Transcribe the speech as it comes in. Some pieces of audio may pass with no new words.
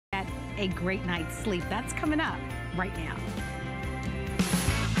a great night's sleep. That's coming up right now.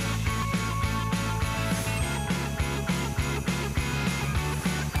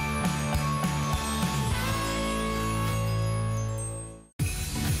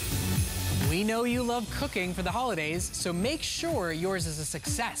 We know you love cooking for the holidays, so make sure yours is a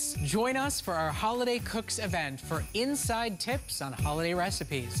success. Join us for our Holiday Cooks event for inside tips on holiday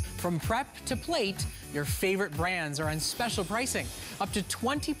recipes. From prep to plate, your favorite brands are on special pricing. Up to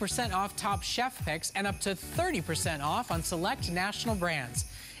 20% off top chef picks and up to 30% off on select national brands.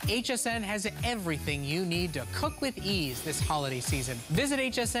 HSN has everything you need to cook with ease this holiday season. Visit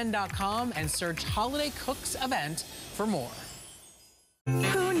hsn.com and search Holiday Cooks event for more.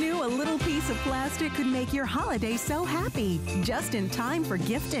 Who knew a little piece of plastic could make your holiday so happy? Just in time for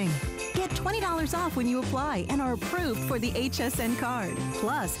gifting. Get $20 off when you apply and are approved for the HSN card.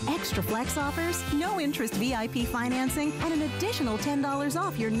 Plus, extra flex offers, no interest VIP financing, and an additional $10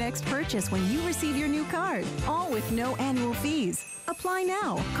 off your next purchase when you receive your new card. All with no annual fees. Apply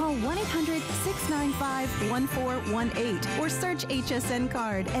now. Call 1-800-695-1418 or search HSN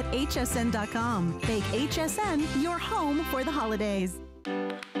card at hsn.com. Make HSN your home for the holidays.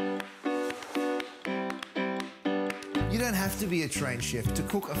 You don't have to be a trained chef to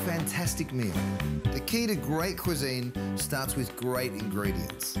cook a fantastic meal. The key to great cuisine starts with great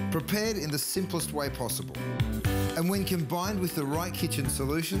ingredients, prepared in the simplest way possible. And when combined with the right kitchen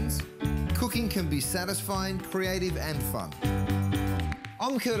solutions, cooking can be satisfying, creative, and fun.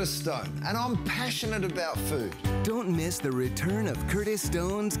 I'm Curtis Stone, and I'm passionate about food. Don't miss the return of Curtis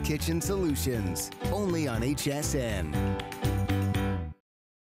Stone's Kitchen Solutions, only on HSN.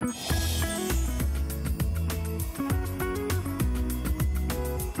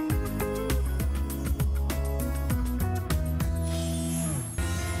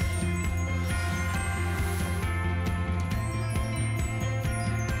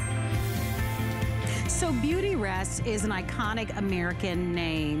 So Beautyrest is an iconic American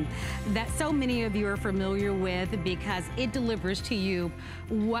name that so many of you are familiar with because it delivers to you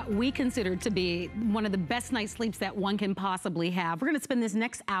what we consider to be one of the best night's sleeps that one can possibly have. We're gonna spend this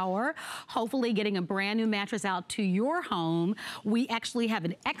next hour hopefully getting a brand new mattress out to your home. We actually have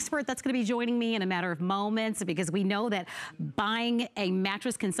an expert that's gonna be joining me in a matter of moments because we know that buying a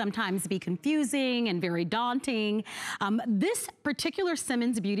mattress can sometimes be confusing and very daunting. This particular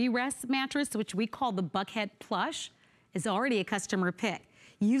Simmons Beautyrest mattress, which we call the Buckhead Plush, is already a customer pick.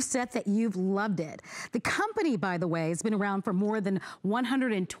 You've said that you've loved it. The company, by the way, has been around for more than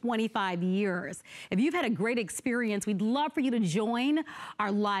 125 years. If you've had a great experience, we'd love for you to join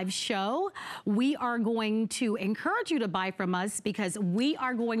our live show. We are going to encourage you to buy from us because we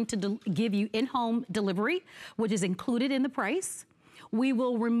are going to give you in-home delivery, which is included in the price. We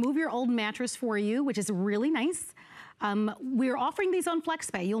will remove your old mattress for you, which is really nice. We're offering these on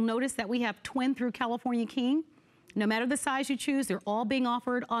FlexPay. You'll notice that we have twin through California King. No matter the size you choose, they're all being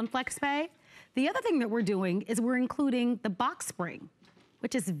offered on FlexPay. The other thing that we're doing is we're including the box spring,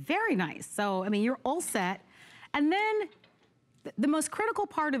 which is very nice. So, I mean, you're all set. And then the most critical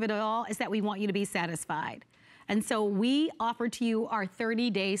part of it all is that we want you to be satisfied. And so we offer to you our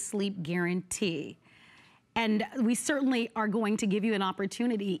 30-day sleep guarantee. And we certainly are going to give you an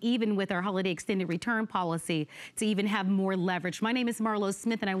opportunity, even with our holiday extended return policy, to even have more leverage. My name is Marlo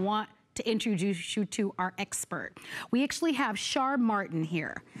Smith, and I want to introduce you to our expert. We actually have Shar Martin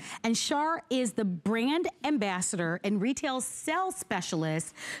here. And Shar is the brand ambassador and retail sales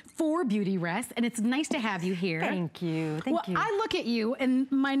specialist for Beautyrest. And it's nice to have you here. Thank you, thank you. I look at you and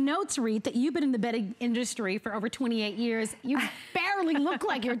my notes read that you've been in the bedding industry for over 28 years. You barely look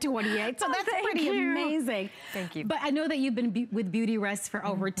like you're 28, so that's pretty amazing. Thank you. But I know that you've been with Beautyrest for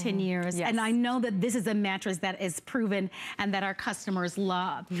over 10 years. Yes. And I know that this is a mattress that is proven and that our customers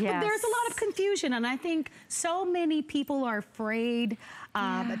love. Yes. But there's a lot of confusion, and I think so many people are afraid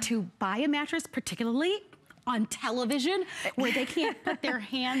to buy a mattress, particularly on television, where they can't put their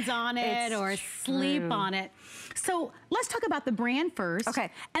hands on it or sleep on it. So let's talk about the brand first.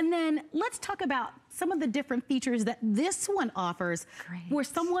 Okay. And then let's talk about some of the different features that this one offers. Great. Where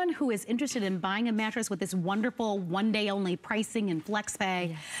someone who is interested in buying a mattress with this wonderful one-day only pricing and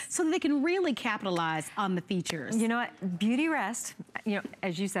FlexPay, so that they can really capitalize on the features. You know what, Beautyrest, you know,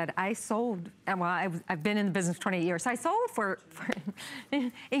 as you said, I sold, well, I've been in the business 28 years, so I sold for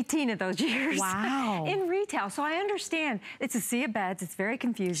 18 of those years. Wow. In retail, so I understand. It's a sea of beds, it's very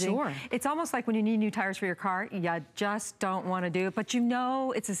confusing. Sure. It's almost like when you need new tires for your car, you just don't want to do it, but you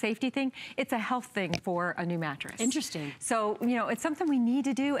know it's a safety thing, it's a health thing for a new mattress. Interesting. So, you know, it's something we need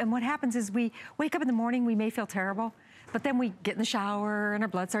to do, and what happens is we wake up in the morning, we may feel terrible, But then we get in the shower and our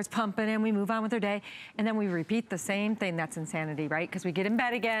blood starts pumping and we move on with our day. And then we repeat the same thing. That's insanity, right? Because we get in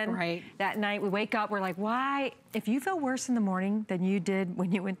bed again. Right. That night we wake up, we're like, why? If you feel worse in the morning than you did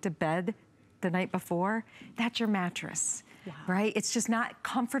when you went to bed the night before, that's your mattress. Wow. Right? It's just not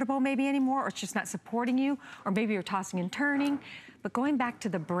comfortable maybe anymore, or it's just not supporting you, or maybe you're tossing and turning. But going back to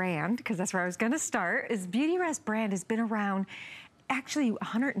the brand, because that's where I was gonna start, is Beautyrest brand has been around actually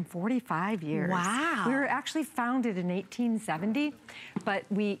 145 years. Wow. We were actually founded in 1870, but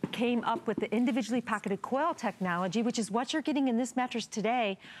we came up with the individually pocketed coil technology, which is what you're getting in this mattress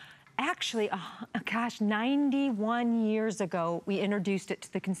today. Actually, gosh, 91 years ago, we introduced it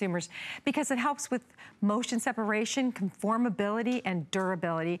to the consumers because it helps with motion separation, conformability, and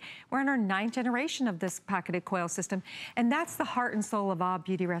durability. We're in our 9th generation of this pocketed coil system, and that's the heart and soul of all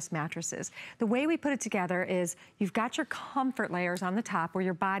Beautyrest mattresses. The way we put it together is you've got your comfort layers on the top where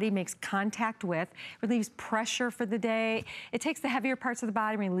your body makes contact with, relieves pressure for the day. It takes the heavier parts of the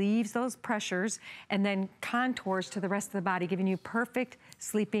body, relieves those pressures, and then contours to the rest of the body, giving you perfect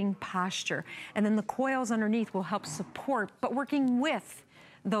sleeping posture. And then the coils underneath will help support, but working with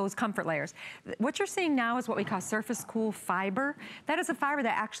those comfort layers. What you're seeing now is what we call surface cool fiber. That is a fiber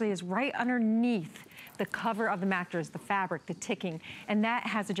that actually is right underneath the cover of the mattress, the fabric, the ticking, and that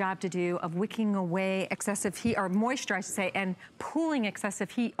has a job to do of wicking away excessive heat, or moisture, I should say, and pulling excessive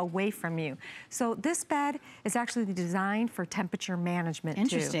heat away from you. So this bed is actually designed for temperature management too.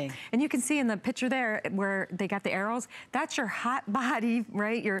 Interesting. And you can see in the picture there where they got the arrows, that's your hot body,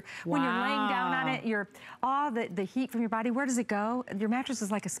 right? When you're laying down on it, all the heat from your body, where does it go? Your mattress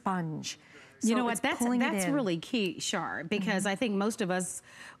is like a sponge. You know what, that's really key, Shar, because I think most of us,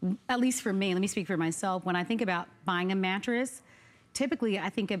 at least for me, let me speak for myself, when I think about buying a mattress, typically I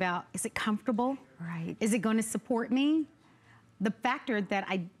think about, is it comfortable? Right. Is it going to support me? The factor that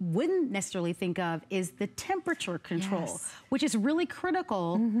I wouldn't necessarily think of is the temperature control, which is really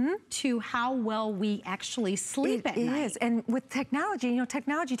critical to how well we actually sleep at night. It is, and with technology, you know,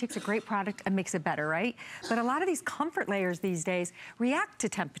 technology takes a great product and makes it better, right? But a lot of these comfort layers these days react to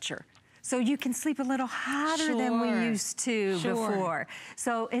temperature. So you can sleep a little hotter than we used to before.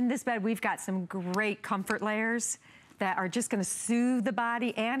 So in this bed, we've got some great comfort layers that are just gonna soothe the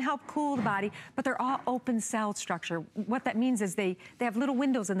body and help cool the body, but they're all open cell structure. What that means is they have little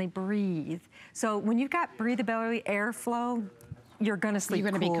windows and they breathe. So when you've got breathability, airflow, you're gonna sleep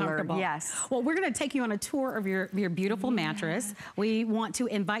cooler. You're gonna be comfortable. Yes. Well, we're gonna take you on a tour of your beautiful mattress. We want to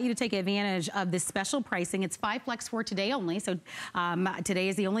invite you to take advantage of this special pricing. It's 5 flex for today only. So today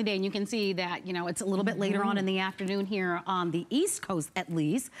is the only day, and you can see that, you know, it's a little bit later on in the afternoon here on the East Coast at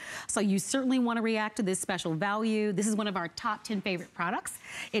least. So you certainly wanna react to this special value. This is one of our top 10 favorite products.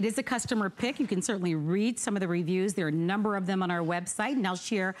 It is a customer pick. You can certainly read some of the reviews. There are a number of them on our website, and I'll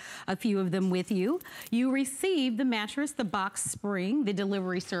share a few of them with you. You receive the mattress, the box spring, the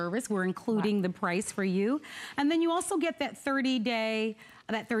delivery service. We're including the price for you. And then you also get that 30-day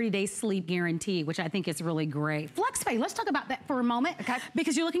sleep guarantee, which I think is really great. FlexPay, let's talk about that for a moment. Okay.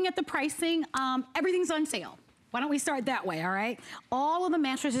 Because you're looking at the pricing, everything's on sale. Why don't we start that way, all right? All of the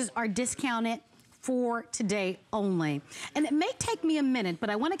mattresses are discounted for today only. And it may take me a minute, but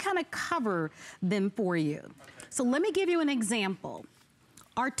I wanna kinda cover them for you. So let me give you an example.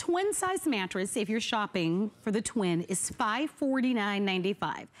 Our twin size mattress, if you're shopping for the twin, is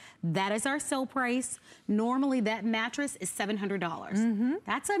 $549.95. That is our sale price. Normally that mattress is $700.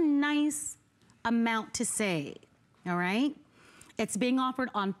 That's a nice amount to save, all right? It's being offered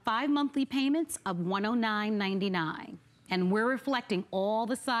on 5 monthly payments of $109.99. And we're reflecting all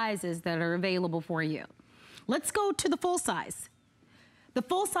the sizes that are available for you. Let's go to the full size. The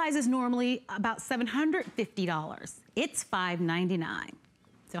full size is normally about $750. It's $599.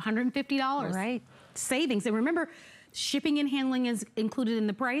 So $150 savings. And remember, shipping and handling is included in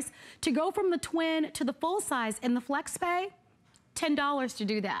the price. To go from the twin to the full size in the FlexPay, $10 to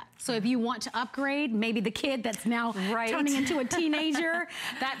do that. So if you want to upgrade, maybe the kid that's now turning into a teenager,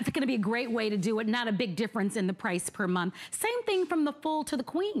 that's gonna be a great way to do it. Not a big difference in the price per month. Same thing from the full to the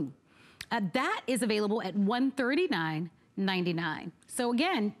queen. That is available at $139.99. So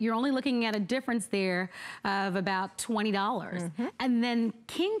again, you're only looking at a difference there of about $20. And then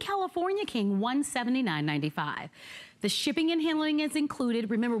King California King, $179.95. The shipping and handling is included.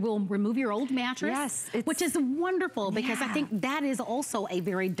 Remember, we'll remove your old mattress, which is wonderful because I think that is also a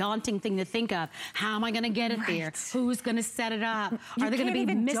very daunting thing to think of. How am I gonna get it there? Who's gonna set it up? Are there gonna be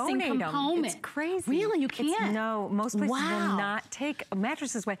missing components? It's crazy. Really, you can't? No, most places will not take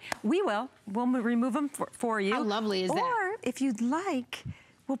mattresses away. We will. We'll remove them for you. How lovely is that? Or if you'd like,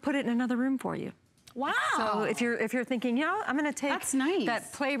 we'll put it in another room for you. Wow. So if you're thinking, you know, I'm gonna take That's nice.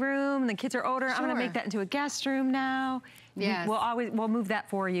 that playroom, the kids are older, I'm gonna make that into a guest room now. Yes. We'll move that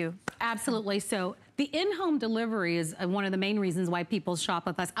for you. Absolutely. So the in-home delivery is one of the main reasons why people shop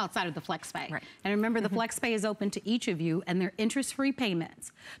with us outside of the FlexPay. Right. And remember, the FlexPay is open to each of you, and they're interest-free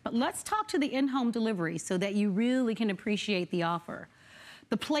payments. But let's talk to the in-home delivery so that you really can appreciate the offer.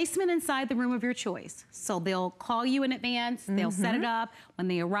 The placement inside the room of your choice. So they'll call you in advance, they'll set it up. When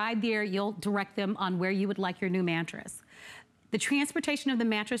they arrive there, you'll direct them on where you would like your new mattress. The transportation of the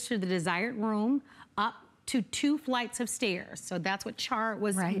mattress to the desired room, up to 2 flights of stairs. So that's what Char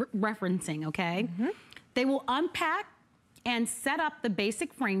was referencing, okay? They will unpack and set up the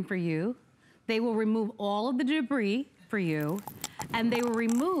basic frame for you. They will remove all of the debris for you, and they will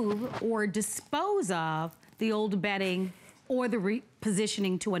remove or dispose of the old bedding or the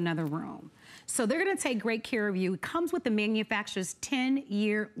repositioning to another room. So they're gonna take great care of you. It comes with the manufacturer's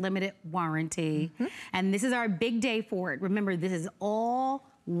 10-year limited warranty. And this is our big day for it. Remember, this is all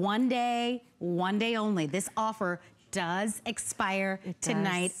one day only. This offer does expire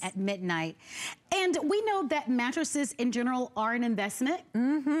tonight at midnight. And we know that mattresses in general are an investment.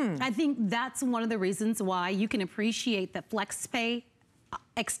 I think that's one of the reasons why you can appreciate the FlexPay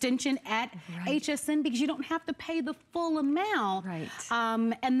extension at HSN, because you don't have to pay the full amount.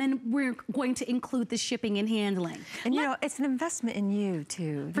 And then we're going to include the shipping and handling. And you know, it's an investment in you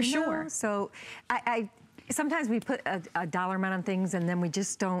too. For sure. So sometimes we put a dollar amount on things and then we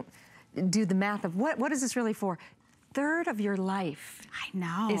just don't do the math of what is this really for? Third of your life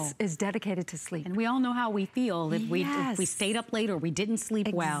is dedicated to sleep. And we all know how we feel if we stayed up late or we didn't sleep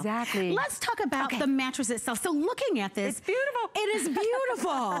well. Exactly. Let's talk about the mattress itself. So looking at this, it's beautiful. It is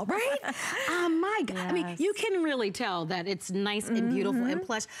beautiful, right? My God. I mean, you can really tell that it's nice and beautiful and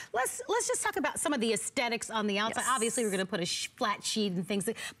plush. Let's just talk about some of the aesthetics on the outside. Obviously, we're going to put a flat sheet and things,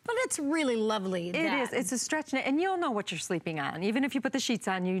 but it's really lovely. It is. It's a stretch net, and you'll know what you're sleeping on. Even if you put the sheets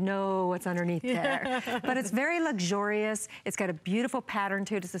on, you know what's underneath there. But it's very luxurious. It's got a beautiful pattern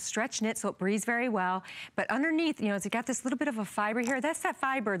to it. It's a stretch knit, so it breathes very well. But underneath, you know, it's got this little bit of a fiber here. That's that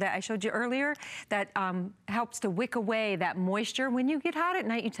fiber that I showed you earlier that helps to wick away that moisture. When you get hot at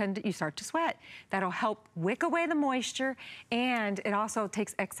night, you start to sweat. That'll help wick away the moisture, and it also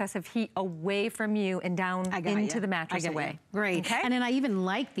takes excessive heat away from you and down into the mattress away. Great. Okay? And then I even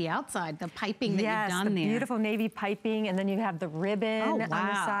like the outside, the piping that you've done there. Beautiful navy piping, and then you have the ribbon on the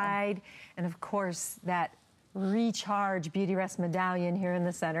side, and of course that recharge Beautyrest medallion here in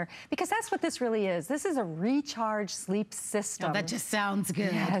the center, because that's what this really is. This is a recharge sleep system. Oh, that just sounds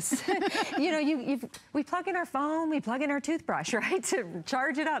good. Yes. You know, we plug in our phone, we plug in our toothbrush, right, to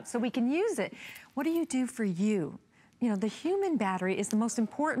charge it up so we can use it. What do you do for you? You know, the human battery is the most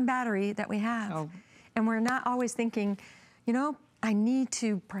important battery that we have. And we're not always thinking, you know, I need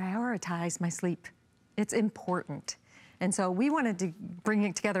to prioritize my sleep. It's important. And so we wanted to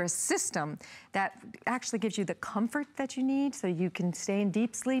bring together a system that actually gives you the comfort that you need so you can stay in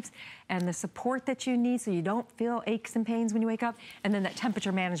deep sleeps, and the support that you need so you don't feel aches and pains when you wake up, and then that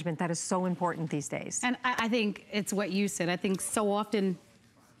temperature management that is so important these days. And I think it's what you said. I think so often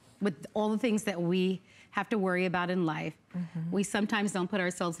with all the things that we have to worry about in life, we sometimes don't put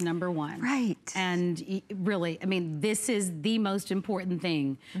ourselves number one. Right. And really, I mean, this is the most important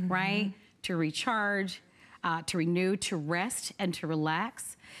thing, right? To recharge, to renew, to rest, and to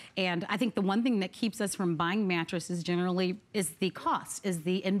relax. And I think the one thing that keeps us from buying mattresses generally is the cost, is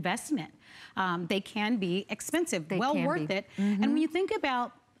the investment. They can be expensive, well worth it. And when you think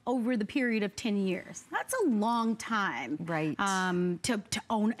about over the period of 10 years, that's a long time to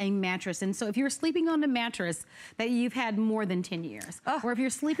own a mattress. And so if you're sleeping on a mattress that you've had more than 10 years, or if you're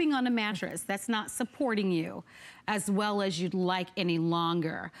sleeping on a mattress that's not supporting you as well as you'd like any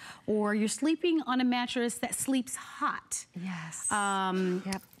longer, or you're sleeping on a mattress that sleeps hot.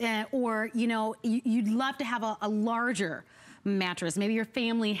 Or, you know, you'd love to have a larger mattress. Maybe your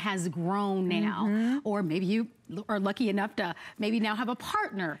family has grown now, or maybe you are lucky enough to maybe now have a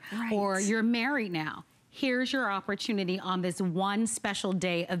partner, or you're married now. Here's your opportunity on this one special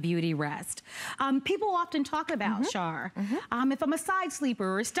day of Beautyrest. People often talk about, Char, if I'm a side sleeper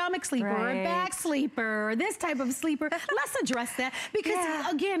or a stomach sleeper or a back sleeper or this type of sleeper, let's address that.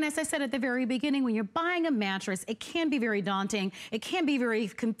 Because again, as I said at the very beginning, when you're buying a mattress, it can be very daunting. It can be very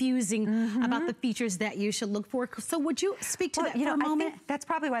confusing about the features that you should look for. So would you speak to that for a moment? I think that's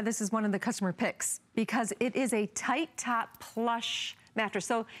probably why this is one of the customer picks, because it is a tight top plush mattress.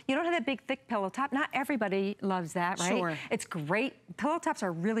 So you don't have that big thick pillow top. Not everybody loves that, right? It's great. Pillow tops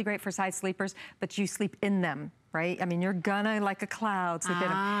are really great for side sleepers, but you sleep in them, right? I mean, you're gonna, like a cloud, sleep in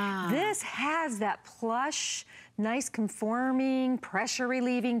them. This has that plush nice conforming, pressure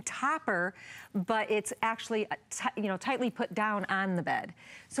relieving topper, but it's actually tightly put down on the bed.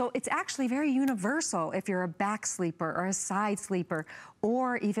 So it's actually very universal if you're a back sleeper or a side sleeper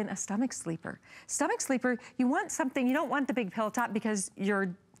or even a stomach sleeper. Stomach sleeper, you want something, you don't want the big pillow top because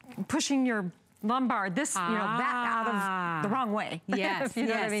you're pushing your lumbar, that out of the wrong way. Yes, you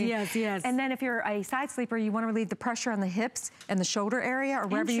know what I mean? yes. And then if you're a side sleeper, you want to relieve the pressure on the hips and the shoulder area or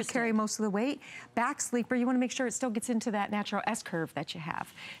wherever you carry most of the weight. Back sleeper, you want to make sure it still gets into that natural S-curve that you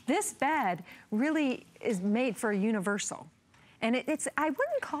have. This bed really is made for a universal. And I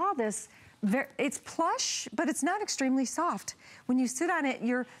wouldn't call this, it's plush, but it's not extremely soft. When you sit on it,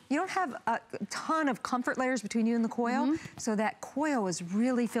 you don't have a ton of comfort layers between you and the coil, so that coil is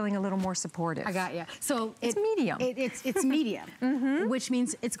really feeling a little more supportive. I got you. So it's medium. It's medium, which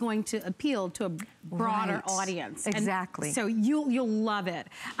means it's going to appeal to a broader audience. Exactly. And so you'll love it.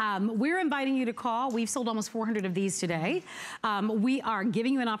 We're inviting you to call. We've sold almost 400 of these today. We are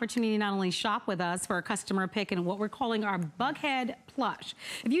giving you an opportunity to not only shop with us for a customer pick and what we're calling our Bughead Plush.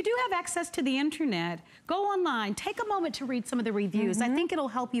 If you do have access to the internet, go online, take a moment to read some of the reviews. I think it'll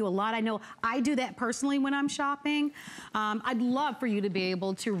help you a lot. I know I do that personally when I'm shopping. I'd love for you to be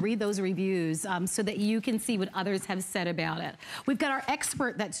able to read those reviews so that you can see what others have said about it. We've got our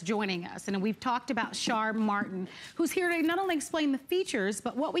expert that's joining us, and we've talked about Shar Martin, who's here to not only explain the features,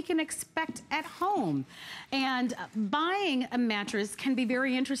 but what we can expect at home. And buying a mattress can be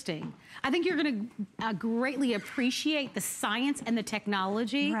very interesting. I think you're going to greatly appreciate the science and the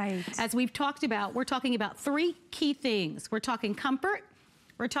technology. Right. As we've talked about, we're talking about 3 key things. We're talking comfort,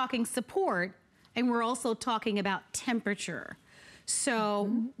 we're talking support, and we're also talking about temperature.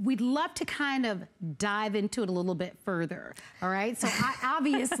 So we'd love to kind of dive into it a little bit further, all right? So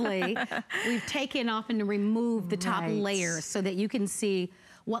obviously, we've taken off and removed the top layers so that you can see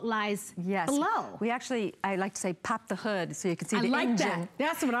what lies below. We actually, I like to say, pop the hood so you can see the engine. I like that.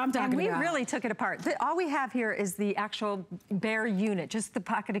 That's what I'm talking about. And we really took it apart. All we have here is the actual bare unit, just the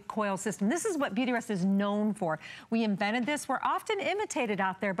pocketed coil system. This is what Beautyrest is known for. We invented this. We're often imitated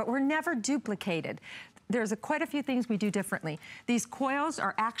out there, but we're never duplicated. There's quite a few things we do differently. These coils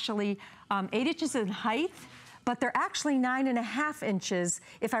are actually 8 inches in height, but they're actually 9.5 inches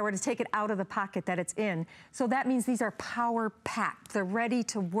if I were to take it out of the pocket that it's in. So that means these are power packed. They're ready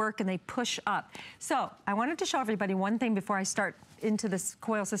to work and they push up. So I wanted to show everybody one thing before I start into this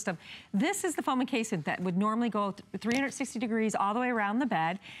coil system. This is the foam encasement that would normally go 360 degrees all the way around the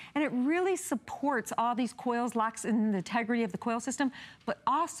bed, and it really supports all these coils, locks in the integrity of the coil system, but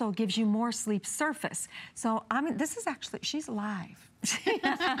also gives you more sleep surface. So this is actually, she's alive.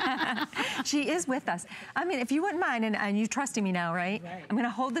 She is with us. I mean, if you wouldn't mind, and you're trusting me now, right? I'm gonna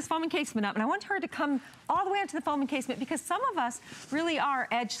hold this foam encasement up, and I want her to come all the way onto the foam encasement because some of us really are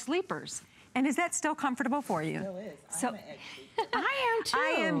edge sleepers. And is that still comfortable for you? It still is. I'm an edge sleeper. I am too. I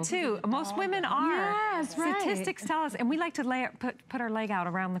am too. Most women are. Yes, right. Statistics tell us, and we like to put our leg out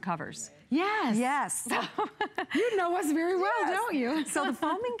around the covers. Yes. Yes. You know us very well, don't you? So the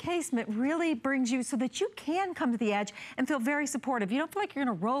foam encasement really brings you so that you can come to the edge and feel very supportive. You don't feel like you're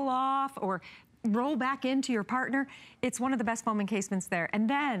gonna roll off or roll back into your partner. It's one of the best foam encasements there. And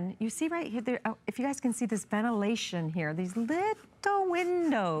then you see right here, if you guys can see this ventilation here, these little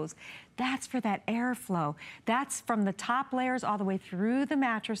windows, that's for that airflow. That's from the top layers all the way through the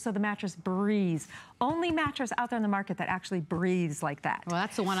mattress so the mattress breathes. Only mattress out there in the market that actually breathes like that. Well,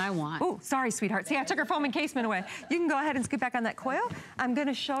 that's the one I want. Oh, sorry, sweetheart. See, I took her foam encasement away. You can go ahead and scoot back on that coil. I'm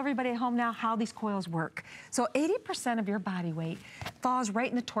gonna show everybody at home now how these coils work. So 80% of your body weight falls right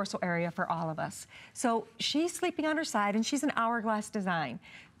in the torso area for all of us. So she's sleeping on her side and she's an hourglass design.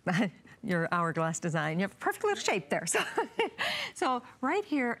 Your hourglass design. You have a perfect little shape there. So right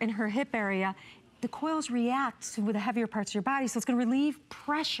here in her hip area, the coils react to the heavier parts of your body, so it's gonna relieve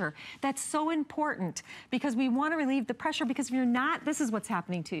pressure. That's so important because we wanna relieve the pressure because if you're not, this is what's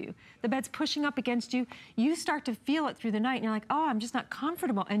happening to you. The bed's pushing up against you, you start to feel it through the night and you're like, oh, I'm just not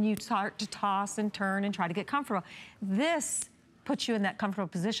comfortable. And you start to toss and turn and try to get comfortable. This puts you in that comfortable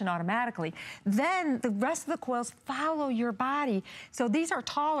position automatically. Then the rest of the coils follow your body. So these are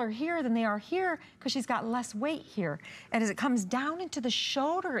taller here than they are here because she's got less weight here. And as it comes down into the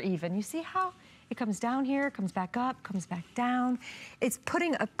shoulder even, you see how it comes down here, comes back up, comes back down. It's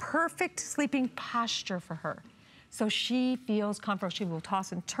putting a perfect sleeping posture for her. So she feels comfortable. She will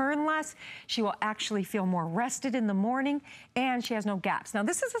toss and turn less. She will actually feel more rested in the morning, and she has no gaps. Now,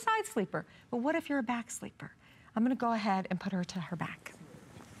 this is a side sleeper, but what if you're a back sleeper? I'm gonna go ahead and put her to her back.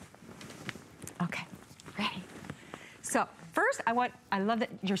 Okay, ready. So first, I love that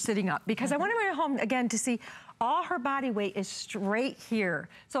you're sitting up because I want everyone at home again to see all her body weight is straight here.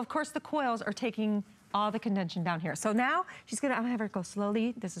 So of course the coils are taking all the contention down here. So now I'm gonna have her go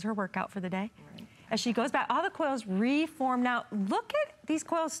slowly. This is her workout for the day. Right. As she goes back, all the coils reform. Now look at these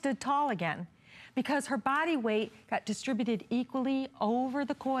coils stood tall again, because her body weight got distributed equally over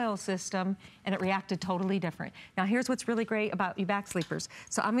the coil system and it reacted totally different. Now here's what's really great about you back sleepers.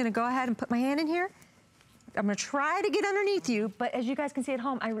 So I'm gonna go ahead and put my hand in here. I'm gonna try to get underneath you, but as you guys can see at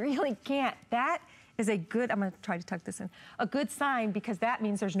home, I really can't. That is a good, I'm gonna try to tuck this in, a good sign, because that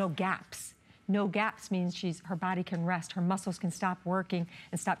means there's no gaps. No gaps means her body can rest, her muscles can stop working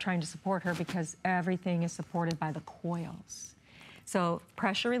and stop trying to support her, because everything is supported by the coils. So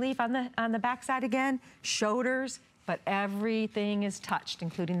pressure relief on the backside again, shoulders, but everything is touched,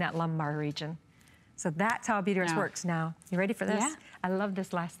 including that lumbar region. So that's how Beautyrest works now. You ready for this? Yeah. I love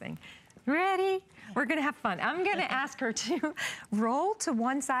this last thing. Ready? We're gonna have fun. I'm gonna ask her to roll to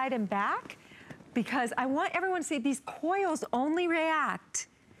one side and back, because I want everyone to see these coils only react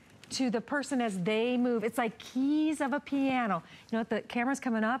to the person as they move. It's like keys of a piano. You know what, the camera's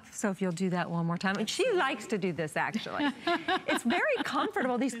coming up, so if you'll do that one more time. And she likes to do this, actually. It's very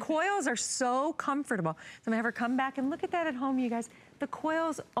comfortable. These coils are so comfortable. So I'm gonna have her come back and look at that at home, you guys. The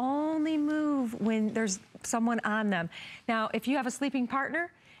coils only move when there's someone on them. Now, if you have a sleeping partner,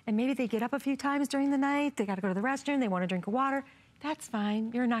 and maybe they get up a few times during the night, they gotta go to the restroom, they wanna drink water, that's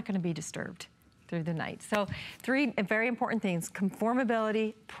fine. You're not gonna be disturbed through the night. So 3 very important things: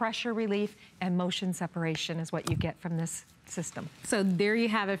 conformability, pressure relief, and motion separation is what you get from this system. So there you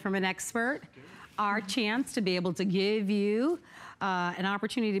have it from an expert. Our chance to be able to give you an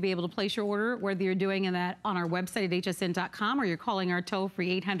opportunity to be able to place your order, whether you're doing that on our website at hsn.com or you're calling our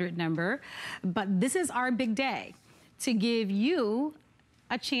toll-free 800 number. But this is our big day to give you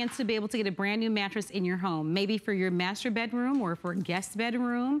a chance to be able to get a brand new mattress in your home, maybe for your master bedroom or for a guest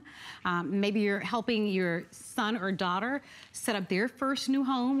bedroom. Maybe you're helping your son or daughter set up their first new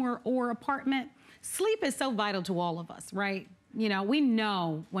home or apartment. Sleep is so vital to all of us, right? You know, we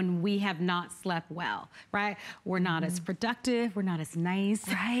know when we have not slept well, right? We're not as productive, we're not as nice.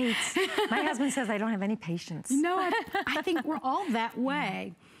 Right. My husband says I don't have any patience. No, I think we're all that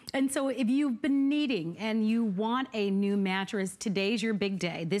way. And so if you've been needing and you want a new mattress, today's your big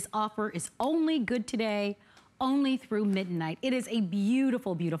day. This offer is only good today, only through midnight. It is a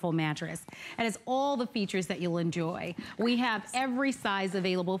beautiful, beautiful mattress. It has all the features that you'll enjoy. We have every size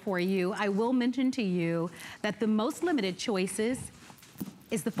available for you. I will mention to you that the most limited choices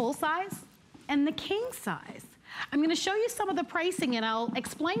is the full size and the king size. I'm gonna show you some of the pricing and I'll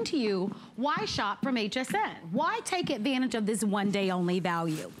explain to you why shop from HSN. Why take advantage of this one day only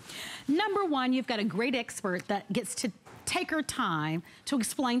value? Number one, you've got a great expert that gets to take her time to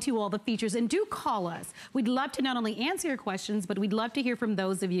explain to you all the features, and do call us. We'd love to not only answer your questions, but we'd love to hear from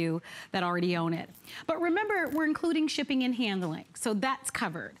those of you that already own it. But remember, we're including shipping and handling, so that's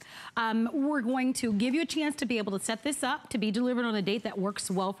covered. We're going to give you a chance to be able to set this up to be delivered on a date that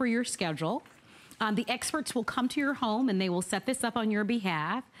works well for your schedule. The experts will come to your home and they will set this up on your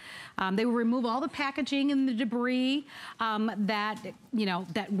behalf. They will remove all the packaging and the debris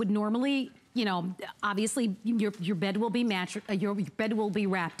that would normally, obviously your bed will be your bed will be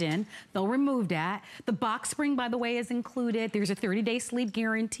wrapped in. They'll remove that. The box spring, by the way, is included. There's a 30-day sleep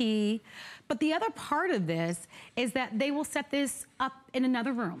guarantee. But the other part of this is that they will set this up in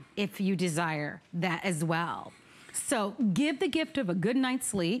another room if you desire that as well. So give the gift of a good night's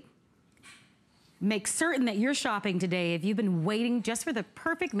sleep. Make certain that you're shopping today if you've been waiting just for the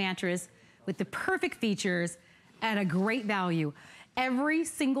perfect mattress with the perfect features at a great value. Every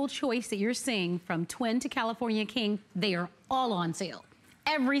single choice that you're seeing, from twin to California king, they are all on sale.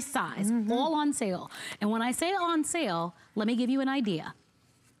 Every size, all on sale. And when I say on sale, let me give you an idea.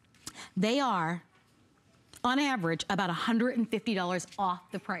 They are, on average, about $150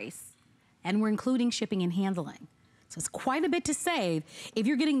 off the price. And we're including shipping and handling. So it's quite a bit to save. If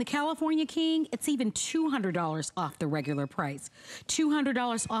you're getting the California king, it's even $200 off the regular price,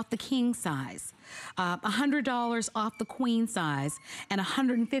 $200 off the king size, $100 off the queen size, and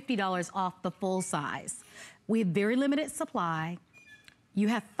 $150 off the full size. We have very limited supply. You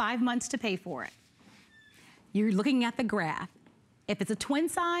have 5 months to pay for it. You're looking at the graph. If it's a twin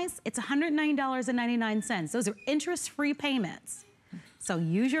size, it's $109.99. Those are interest-free payments. So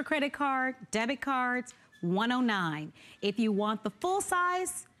use your credit card, debit cards, $109. If you want the full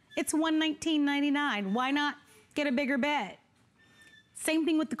size, it's $119.99. Why not get a bigger bed? Same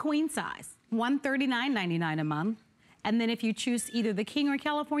thing with the queen size, $139.99 a month. And then if you choose either the king or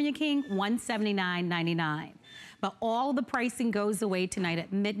California king, $179.99. But all the pricing goes away tonight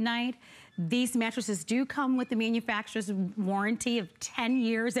at midnight. These mattresses do come with the manufacturer's warranty of 10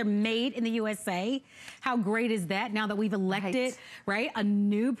 years. They're made in the USA. How great is that now that we've elected, right, a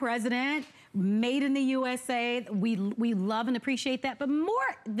new president? made in the USA. We love and appreciate that. But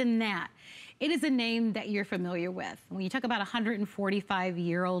more than that, it is a name that you're familiar with. When you talk about a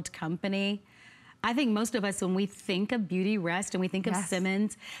 145-year-old company, I think most of us, when we think of Beautyrest and we think of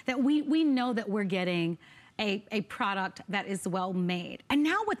Simmons, that we know that we're getting a product that is well made. And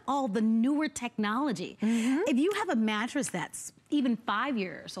now with all the newer technology, if you have a mattress that's even 5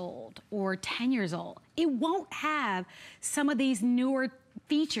 years old or 10 years old, it won't have some of these newer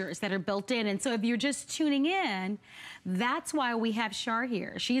features that are built in. And so if you're just tuning in, that's why we have Shar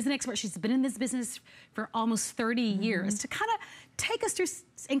here. She's an expert. She's been in this business for almost 30 years to kind of take us through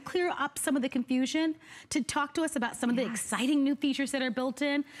and clear up some of the confusion, to talk to us about some of the exciting new features that are built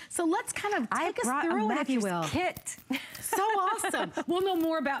in. So let's kind of take us through it, if you will. Kit. So awesome. We'll know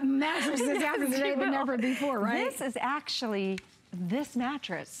more about mattresses after today than ever before, right? This is actually this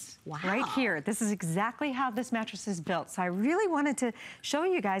mattress right here. This is exactly how this mattress is built. So I really wanted to show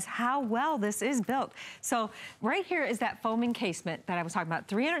you guys how well this is built. So right here is that foam encasement that I was talking about,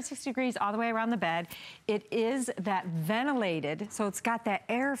 360 degrees all the way around the bed. It is that ventilated, so it's got that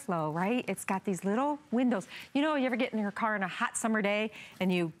airflow, right? It's got these little windows. You know, you ever get in your car on a hot summer day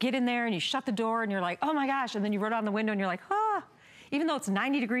and you get in there and you shut the door and you're like, oh my gosh, and then you roll down the window and you're like, ah, even though it's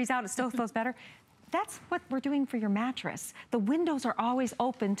 90 degrees out, it still feels better. That's what we're doing for your mattress. The windows are always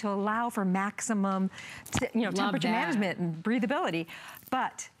open to allow for maximum, temperature management and breathability.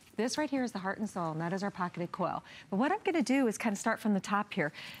 But this right here is the heart and soul, and that is our pocketed coil. But what I'm gonna do is kind of start from the top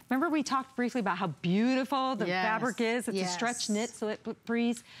here. Remember we talked briefly about how beautiful the fabric is? It's a stretch knit so it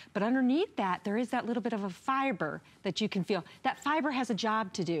breathes. But underneath that, there is that little bit of a fiber that you can feel. That fiber has a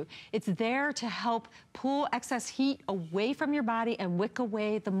job to do. It's there to help pull excess heat away from your body and wick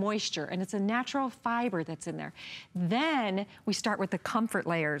away the moisture. And it's a natural fiber that's in there. Then we start with the comfort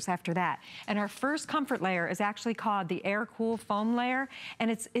layers after that. And our first comfort layer is actually called the air cool foam layer. And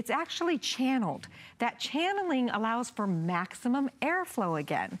it's actually channeled. That channeling allows for maximum airflow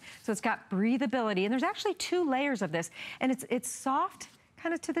again. So it's got breathability. And there's actually 2 layers of this. And it's soft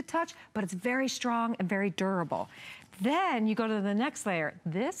kind of to the touch, but it's very strong and very durable. Then you go to the next layer.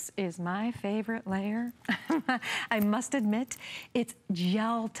 This is my favorite layer. I must admit, it's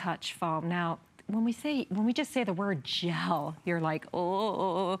gel touch foam. Now, when we just say the word gel, you're like,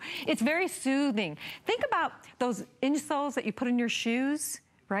 oh, it's very soothing. Think about those insoles that you put in your shoes,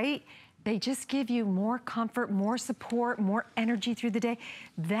 right? They just give you more comfort, more support, more energy through the day.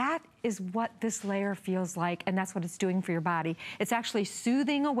 That is what this layer feels like, and that's what it's doing for your body. It's actually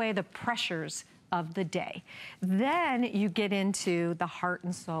soothing away the pressures of the day. Then you get into the heart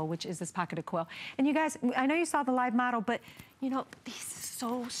and soul, which is this pocketed coil. And you guys, I know you saw the live model, but you know, these are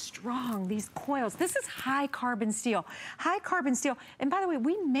so strong, these coils. This is high carbon steel. High carbon steel, and by the way,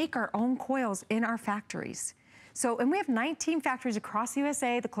 we make our own coils in our factories. So, and we have 19 factories across the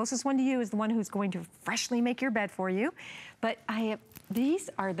USA. The closest one to you is the one who's going to freshly make your bed for you. But these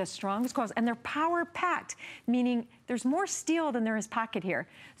are the strongest coils, and they're power packed, meaning there's more steel than there is pocket here.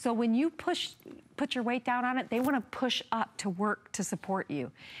 So when you put your weight down on it, they want to push up to work to support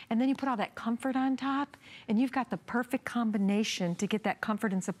you. And then you put all that comfort on top, and you've got the perfect combination to get that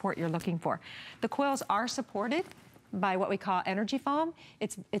comfort and support you're looking for. The coils are supported by what we call energy foam.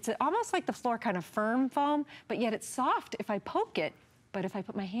 It's almost like the floor kind of firm foam, but yet it's soft if I poke it, but if I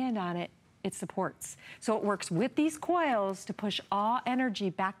put my hand on it, it supports. So it works with these coils to push all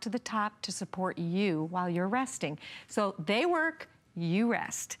energy back to the top to support you while you're resting. So they work, you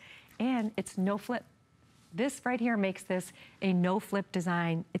rest. And it's no flip. This right here makes this a no-flip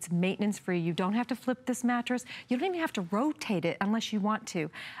design. It's maintenance-free. You don't have to flip this mattress. You don't even have to rotate it unless you want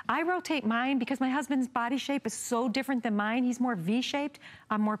to. I rotate mine because my husband's body shape is so different than mine. He's more V-shaped.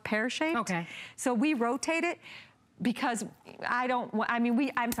 I'm more pear-shaped. Okay. So we rotate it because I don't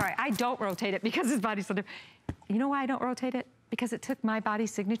rotate it because his body's so different. You know why I don't rotate it? Because it took my body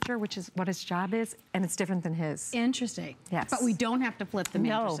signature, which is what his job is, and it's different than his. Interesting. Yes. But we don't have to flip the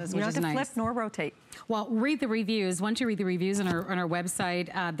mattresses, which is nice. You don't have to flip nor rotate. Well, read the reviews. Once you read the reviews on our website,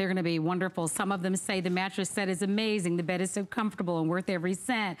 they're going to be wonderful. Some of them say the mattress set is amazing. The bed is so comfortable and worth every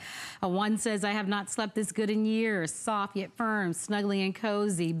cent. One says, I have not slept this good in years. Soft yet firm, snuggly and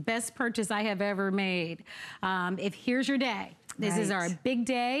cozy. Best purchase I have ever made. If here's your day. This is our big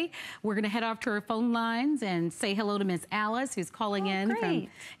day. We're going to head off to our phone lines and say hello to Miss Alice, who's calling in from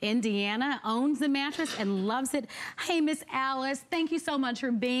Indiana, owns the mattress and loves it. Hey, Miss Alice, thank you so much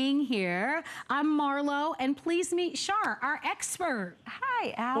for being here. I'm Marlo, and please meet Shar, our expert.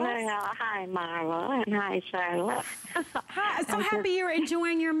 Hi, Alice. Well, hi, Marlo, and hi, Charlotte. Hi, so happy you're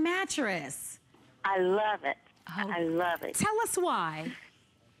enjoying your mattress. I love it. I love it. Tell us why.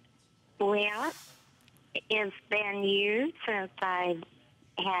 Well, it's been years since I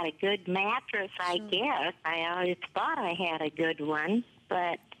had a good mattress, I guess. I always thought I had a good one,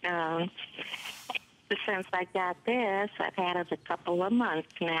 but since I got this, I've had it a couple of months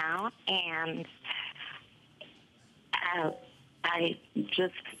now, and I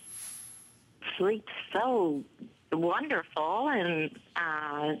just sleep so wonderful, and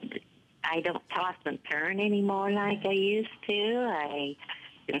I don't toss and turn anymore like I used to. I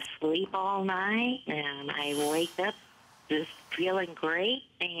can sleep all night, and I wake up just feeling great,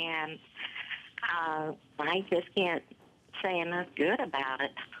 and I just can't say enough good about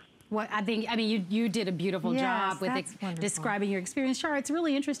it. Well, I mean, you did a beautiful job with describing your experience. Char, it's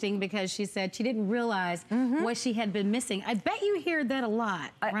really interesting because she said she didn't realize what she had been missing. I bet you hear that a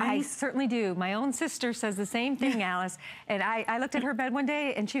lot, right? I certainly do. My own sister says the same thing, Alice. And I looked at her bed one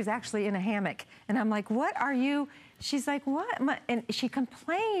day, and she was actually in a hammock. And I'm like, what are you? She's like, what? And she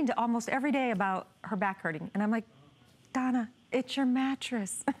complained almost every day about her back hurting. And I'm like, Donna, it's your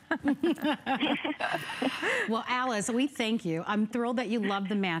mattress. Well, Alice, we thank you. I'm thrilled that you love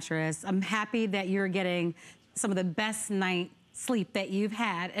the mattress. I'm happy that you're getting some of the best night sleep that you've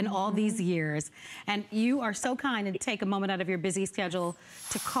had in all these years. And you are so kind to take a moment out of your busy schedule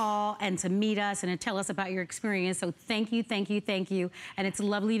to call and to meet us and to tell us about your experience. So thank you, thank you, thank you. And it's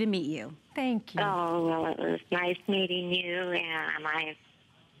lovely to meet you. Thank you. Oh, well, it was nice meeting you, and I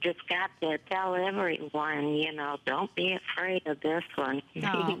just got to tell everyone, you know, don't be afraid of this one.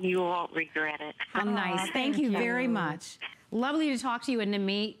 Oh. You won't regret it. How nice. Thank you very much. Lovely to talk to you and to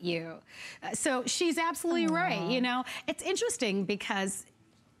meet you. So she's absolutely right. You know, it's interesting because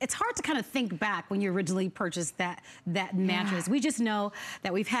it's hard to kind of think back when you originally purchased that mattress. We just know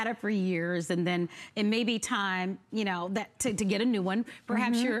that we've had it for years, and then it may be time, you know, that to get a new one.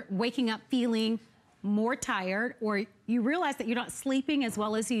 Perhaps you're waking up feeling more tired, or you realize that you're not sleeping as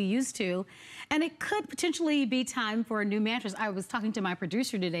well as you used to, and it could potentially be time for a new mattress. I was talking to my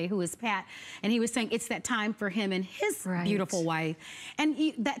producer today, who is Pat, and he was saying it's that time for him and his beautiful wife,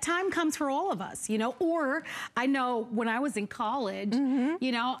 and that time comes for all of us, you know. Or I know when I was in college,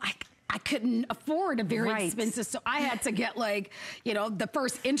 you know, I couldn't afford a very expensive, so I had to get, like, you know, the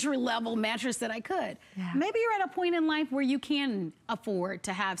first entry-level mattress that I could. Maybe you're at a point in life where you can afford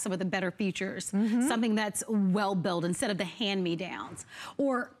to have some of the better features, something that's well-built instead of the hand-me-downs.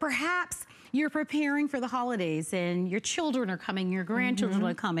 Or perhaps you're preparing for the holidays and your children are coming, your grandchildren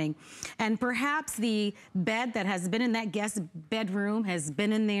are coming, and perhaps the bed that has been in that guest bedroom has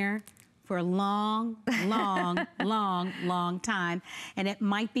been in there for a long, long, long time. And it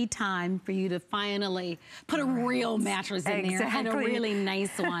might be time for you to finally put a real mattress in there, and a really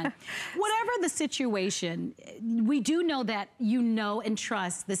nice one. Whatever the situation, we do know that you know and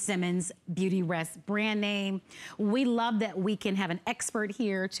trust the Simmons Beautyrest brand name. We love that we can have an expert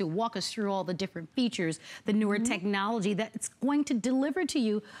here to walk us through all the different features, the newer technology that's going to deliver to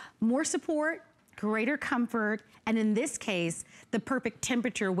you more support, greater comfort, and in this case, the perfect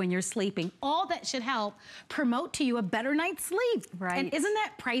temperature when you're sleeping. All that should help promote to you a better night's sleep. And isn't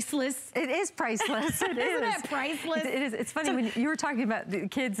that priceless? It is priceless. It is. Isn't that priceless? It is. It's funny, so, when you were talking about the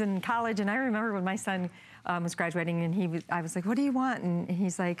kids in college, and I remember when my son was graduating, and I was like, what do you want? And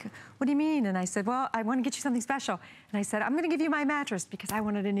he's like, what do you mean? And I said, well, I want to get you something special. And I said, I'm going to give you my mattress because I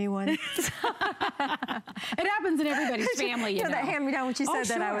wanted a new one. It happens in everybody's family, you know. That hand-me-down, when she said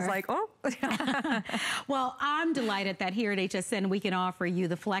that, I was like, oh. Well, I'm delighted that here at HSN we can offer you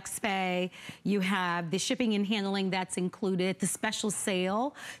the Flex Pay. You have the shipping and handling that's included, the special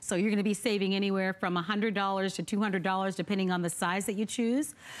sale. So you're going to be saving anywhere from $100 to $200 depending on the size that you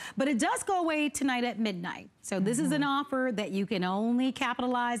choose. But it does go away tonight at midnight. So this is an offer that you can only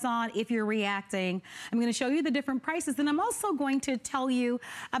capitalize on if you're reacting. I'm going to show you the different prices, and I'm also going to tell you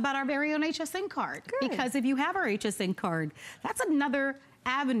about our very own HSN card. Because if you have our HSN card, that's another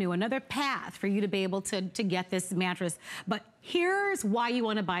avenue, another path for you to be able to get this mattress. But here's why you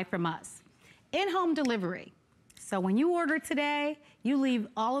want to buy from us. In-home delivery. So when you order today, you leave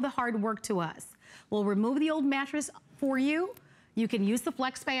all of the hard work to us. We'll remove the old mattress for you. You can use the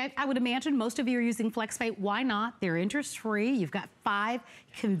FlexPay. I would imagine most of you are using FlexPay. Why not? They're interest-free. You've got 5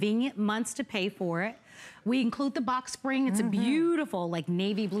 convenient months to pay for it. We include the box spring. It's a beautiful, like,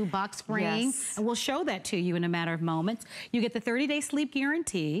 navy blue box spring. And we'll show that to you in a matter of moments. You get the 30-day sleep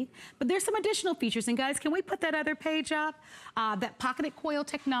guarantee. But there's some additional features. And guys, can we put that other page up? That pocketed coil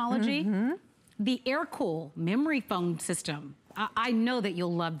technology. The air-cool memory foam system. I know that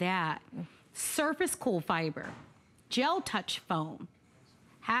you'll love that. Surface cool fiber. Gel touch foam,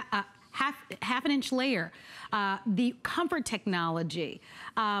 half an inch layer, the comfort technology,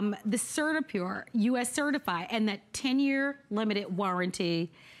 the CertiPure, US certified, and that 10-year limited warranty.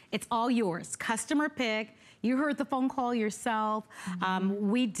 It's all yours, customer pick. You heard the phone call yourself.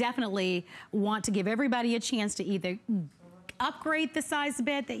 We definitely want to give everybody a chance to either upgrade the size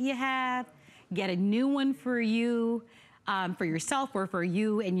bed that you have, get a new one for you, for yourself or for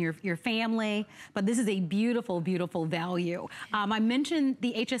you and your family. But this is a beautiful, beautiful value. I mentioned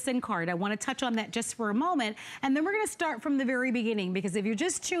the HSN card. I want to touch on that just for a moment. And then we're going to start from the very beginning, because if you're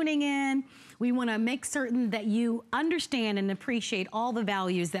just tuning in, we want to make certain that you understand and appreciate all the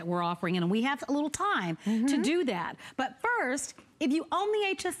values that we're offering. And we have a little time to do that. But first, if you own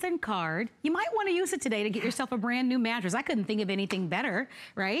the HSN card, you might want to use it today to get yourself a brand new mattress. I couldn't think of anything better,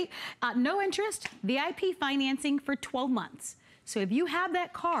 right? No interest, VIP financing for 12 months. So if you have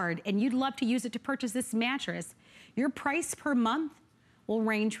that card and you'd love to use it to purchase this mattress, your price per month will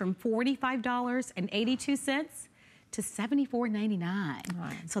range from $45.82 to $74.99.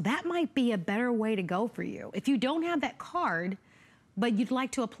 Right. So that might be a better way to go for you. If you don't have that card, but you'd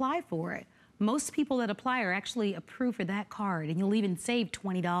like to apply for it, most people that apply are actually approved for that card, and you'll even save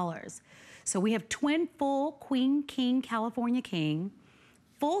 $20. So we have twin, full, queen, king, California king,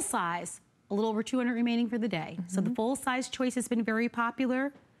 full size, a little over 200 remaining for the day. So the full size choice has been very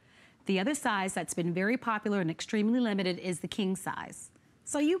popular. The other size that's been very popular and extremely limited is the king size.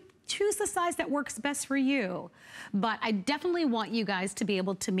 So you choose the size that works best for you. But I definitely want you guys to be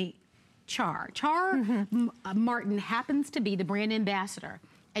able to meet Char. Martin happens to be the brand ambassador.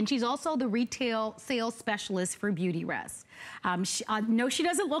 And she's also the retail sales specialist for Beautyrest. No, she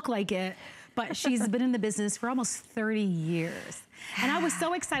doesn't look like it, but she's been in the business for almost 30 years. And I was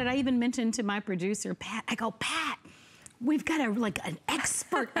so excited. I even mentioned to my producer, Pat, I go, Pat, we've got an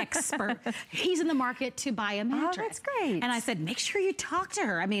expert. He's in the market to buy a mattress. Oh, that's great. And I said, make sure you talk to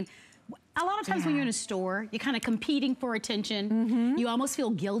her. I mean, a lot of times when you're in a store, you're kind of competing for attention. You almost feel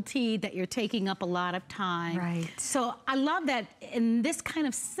guilty that you're taking up a lot of time. Right. So I love that in this kind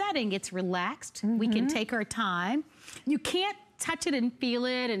of setting, it's relaxed. We can take our time. You can't touch it and feel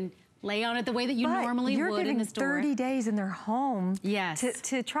it and lay on it the way that you normally would in the store. You're giving 30 days in their home yes.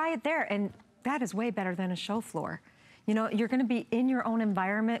 to try it there. And that is way better than a show floor. You know, you're gonna be in your own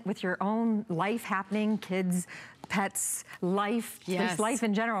environment with your own life happening, kids, pets, life, just life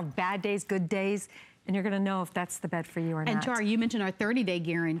in general, bad days, good days, and you're gonna know if that's the bed for you or not. And Char, you mentioned our 30-day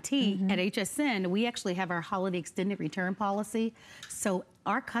guarantee. At HSN, we actually have our holiday extended return policy. So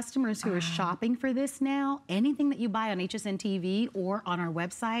our customers who are shopping for this now, anything that you buy on HSN TV or on our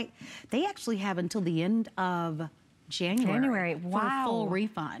website, they actually have until the end of January for a full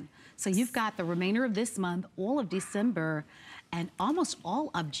refund. So you've got the remainder of this month, all of December, and almost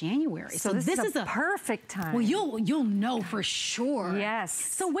all of January. So this is a perfect time. Well, you'll know for sure. Yes.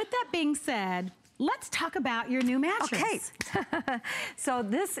 So with that being said, let's talk about your new mattress. Okay. So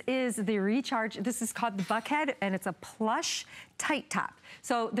this is the Recharge. This is called the Buckhead, and it's a plush tight top.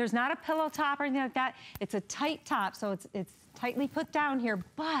 So there's not a pillow top or anything like that. It's a tight top, so it's tightly put down here,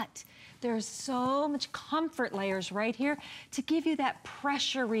 but there's so much comfort layers right here to give you that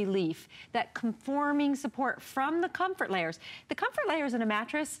pressure relief, that conforming support from the comfort layers. The comfort layers in a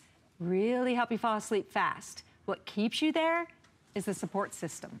mattress really help you fall asleep fast. What keeps you there is the support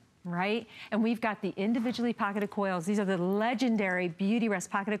system, right? And we've got the individually pocketed coils. These are the legendary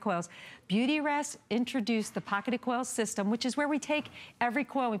Beautyrest pocketed coils. Beautyrest introduced the pocketed coil system, which is where we take every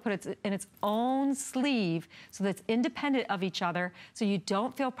coil, we put it in its own sleeve so that it's independent of each other, so you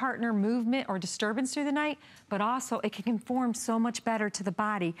don't feel partner movement or disturbance through the night, but also it can conform so much better to the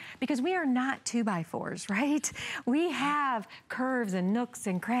body because we are not 2x4s, right? We have curves and nooks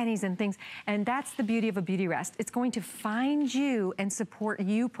and crannies and things, and that's the beauty of a Beautyrest. It's going to find you and support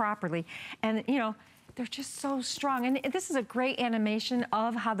you properly. And you know, they're just so strong. And this is a great animation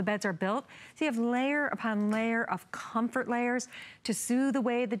of how the beds are built. So you have layer upon layer of comfort layers to soothe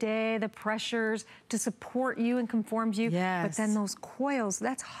away the day, the pressures, to support you and conform you. Yes. But then those coils,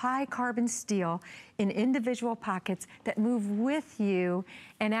 that's high carbon steel in individual pockets that move with you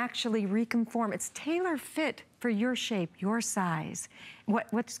and actually reconform. It's tailor fit for your shape, your size,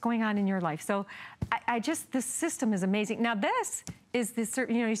 what's going on in your life. So I just, this system is amazing. Now this is this, you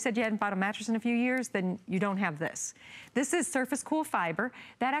know, you said you hadn't bought a mattress in a few years, then you don't have this. This is surface cool fiber.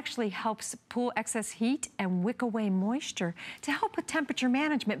 That actually helps pull excess heat and wick away moisture to help with temperature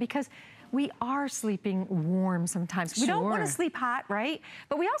management because we are sleeping warm sometimes. We don't want to sleep hot, right?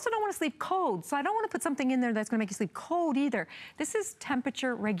 But we also don't want to sleep cold. So I don't want to put something in there that's going to make you sleep cold either. This is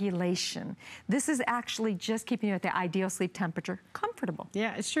temperature regulation. This is actually just keeping you at the ideal sleep temperature, comfortable.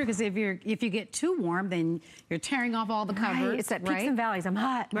 Yeah, it's true, because if you get too warm, then you're tearing off all the covers. Right. It's that peaks and valleys. I'm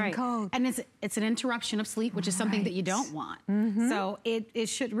hot, I'm cold. And it's an interruption of sleep, which is something that you don't want. So it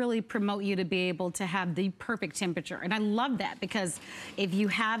should really promote you to be able to have the perfect temperature. And I love that, because if you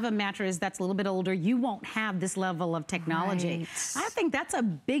have a mattress that's a little bit older, you won't have this level of technology. I think that's a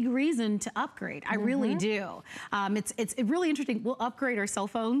big reason to upgrade. I really do. It's really interesting. We'll upgrade our cell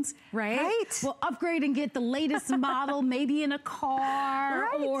phones, right? We'll upgrade and get the latest model, maybe in a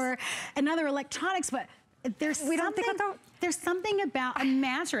car or another electronics, but there's something about a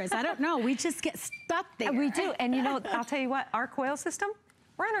mattress. I don't know. We just get stuck there. We do. And you know, I'll tell you what, our coil system,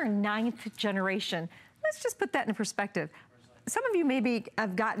 we're on our 9th generation. Let's just put that in perspective. Some of you maybe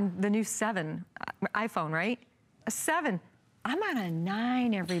have gotten the new 7 iPhone, right? A 7. I'm on a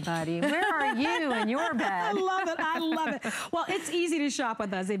 9, everybody. Where are you in your bed? I love it. I love it. Well, it's easy to shop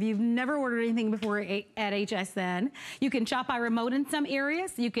with us. If you've never ordered anything before at HSN, you can shop by remote in some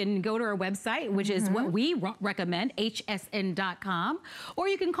areas. You can go to our website, which is what we recommend, hsn.com, or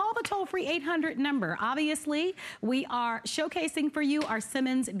you can call the toll-free 800 number. Obviously, we are showcasing for you our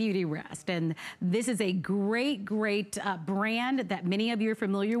Simmons Beautyrest, and this is a great, great brand that many of you are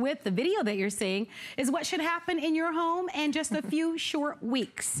familiar with. The video that you're seeing is what should happen in your home in just a few short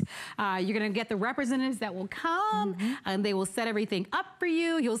weeks. You're gonna get the representatives that will come and they will set everything up for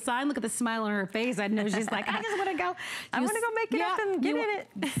you. You'll sign, look at the smile on her face. I know she's like, I just wanna go. I wanna go make it up and get in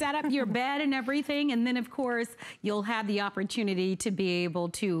it. Set up your bed and everything. And then of course, you'll have the opportunity to be able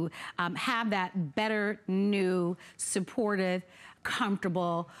to have that better, new, supportive,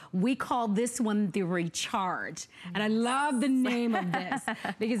 comfortable. We call this one the Recharge. And I love the name of this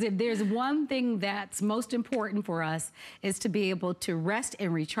because if there's one thing that's most important for us is to be able to rest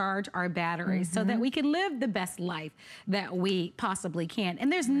and recharge our batteries so that we can live the best life that we possibly can.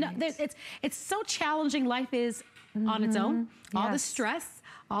 And there's it's so challenging life is on its own. All the stress,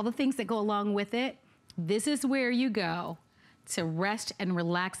 all the things that go along with it. This is where you go to rest and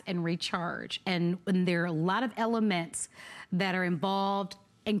relax and recharge. And when there are a lot of elements that are involved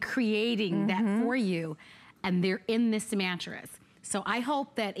in creating that for you, and they're in this mattress. So I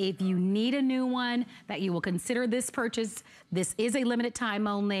hope that if you need a new one, that you will consider this purchase. This is a limited time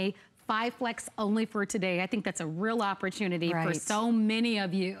only. 5 flex only for today. I think that's a real opportunity for so many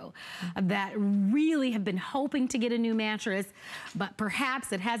of you that really have been hoping to get a new mattress, but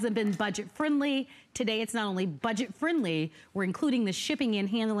perhaps it hasn't been budget friendly. Today, it's not only budget friendly, we're including the shipping and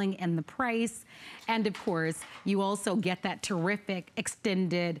handling and the price. And of course, you also get that terrific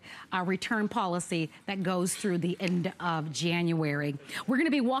extended return policy that goes through the end of January. We're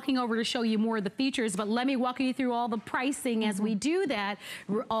gonna be walking over to show you more of the features, but let me walk you through all the pricing as we do that.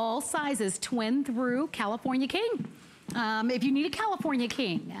 All sizes, twin through California King. If you need a California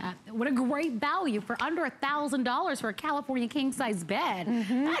King, what a great value for under $1,000 for a California king size bed.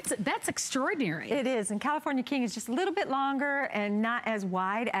 That's extraordinary. It is, and California King is just a little bit longer and not as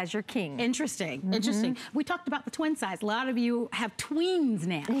wide as your king. Interesting, interesting. We talked about the twin size. A lot of you have tweens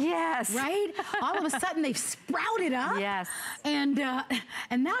now. Yes. Right? All of a sudden they've sprouted up. Yes. And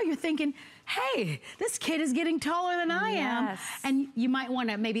now you're thinking, hey, this kid is getting taller than I am. And you might want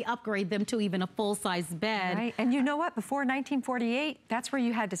to maybe upgrade them to even a full-size bed. Right, and you know what? Before 1948, that's where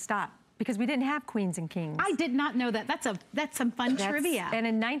you had to stop because we didn't have queens and kings. I did not know that. That's some fun trivia. And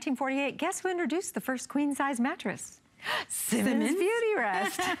in 1948, guess who introduced the first queen-size mattress? Simmons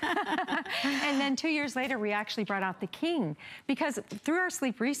Beautyrest. And then 2 years later, we actually brought out the king because through our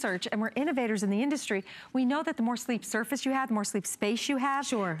sleep research, and we're innovators in the industry, we know that the more sleep surface you have, the more sleep space you have,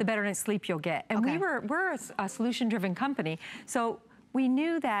 the better night's sleep you'll get. And we're a solution-driven company. So we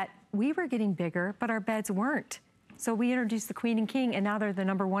knew that we were getting bigger, but our beds weren't. So we introduced the queen and king, and now they're the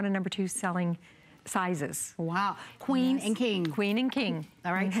 #1 and #2 selling sizes. Wow. Queen and king. Queen and king.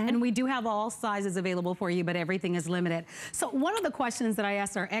 All right. And we do have all sizes available for you, but everything is limited. So one of the questions that I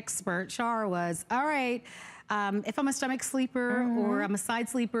asked our expert, Shar, was, all right, if I'm a stomach sleeper or I'm a side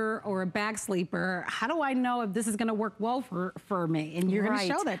sleeper or a back sleeper, how do I know if this is going to work well for me? And you're going to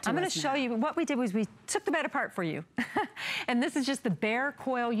show that to us. I'm going to show you. What we did was we took the bed apart for you. And this is just the bare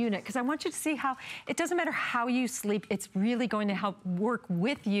coil unit because I want you to see how it doesn't matter how you sleep. It's really going to help work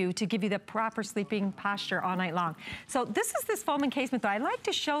with you to give you the proper sleeping posture all night long. So this is this foam encasement, though. I like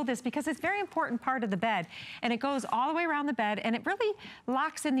to show this because it's a very important part of the bed. And it goes all the way around the bed, and it really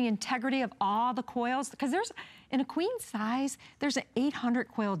locks in the integrity of all the coils because in a queen size, there's an 800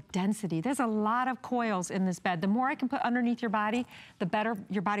 coil density. There's a lot of coils in this bed. The more I can put underneath your body, the better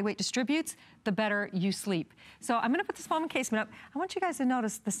your body weight distributes, the better you sleep. So I'm gonna put this foam encasement up. I want you guys to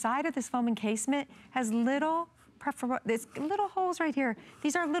notice the side of this foam encasement has there's little holes right here.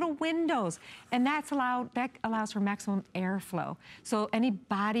 These are little windows, and that allows for maximum airflow. So any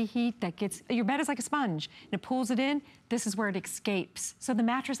body heat that gets, your bed is like a sponge, and it pulls it in, this is where it escapes. So the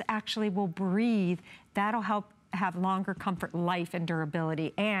mattress actually will breathe. That'll help have longer comfort, life, and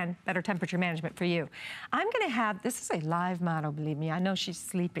durability, and better temperature management for you. I'm gonna have, this is a live model, believe me. I know she's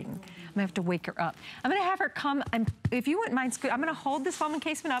sleeping. I'm gonna have to wake her up. I'm gonna have her come, and if you wouldn't mind, I'm gonna hold this foam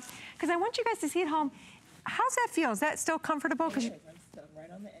encasement up, because I want you guys to see at home, how's that feel? Is that still comfortable? Because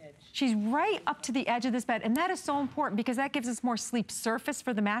right on the edge. She's right up to the edge of this bed, and that is so important because that gives us more sleep surface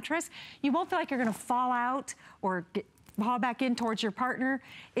for the mattress. You won't feel like you're gonna fall out or fall back in towards your partner.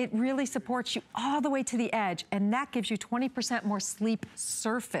 It really supports you all the way to the edge, and that gives you 20% more sleep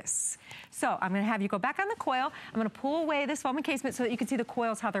surface. So I'm gonna have you go back on the coil. I'm gonna pull away this foam encasement so that you can see the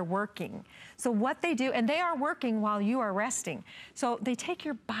coils, how they're working. So what they do, and they are working while you are resting. So they take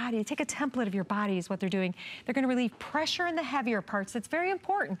your body, they take a template of your body is what they're doing. They're gonna relieve pressure in the heavier parts. That's very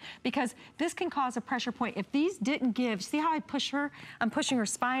important because this can cause a pressure point. If these didn't give, see how I push her? I'm pushing her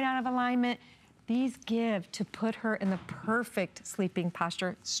spine out of alignment. These give to put her in the perfect sleeping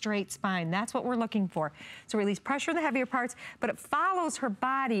posture, straight spine. That's what we're looking for. So release pressure in the heavier parts, but it follows her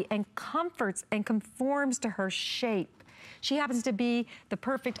body and comforts and conforms to her shape. She happens to be the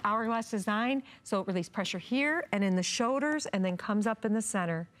perfect hourglass design, so it releases pressure here and in the shoulders and then comes up in the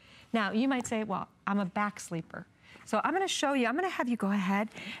center. Now, you might say, well, I'm a back sleeper. So I'm gonna show you, I'm gonna have you go ahead,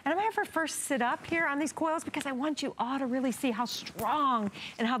 and I'm gonna have her first sit up here on these coils because I want you all to really see how strong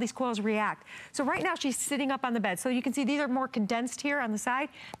and how these coils react. So right now she's sitting up on the bed. So you can see these are more condensed here on the side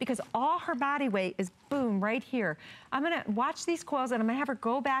because all her body weight is, boom, right here. I'm gonna watch these coils and I'm gonna have her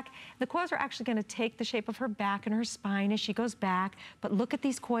go back. The coils are actually gonna take the shape of her back and her spine as she goes back, but look at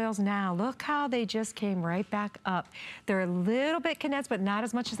these coils now. Look how they just came right back up. They're a little bit condensed, but not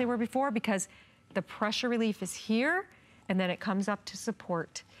as much as they were before because the pressure relief is here, and then it comes up to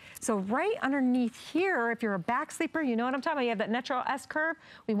support. So right underneath here, if you're a back sleeper, you know what I'm talking about. You have that natural S curve.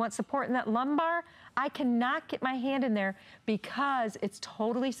 We want support in that lumbar. I cannot get my hand in there because it's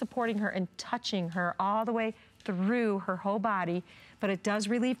totally supporting her and touching her all the way through her whole body, but it does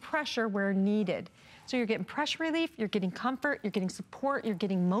relieve pressure where needed. So you're getting pressure relief, you're getting comfort, you're getting support, you're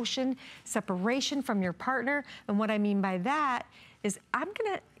getting motion, separation from your partner. And what I mean by that is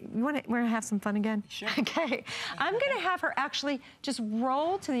we're gonna have some fun again? Sure. Okay, I'm gonna have her actually just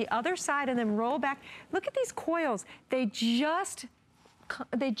roll to the other side and then roll back. Look at these coils. They just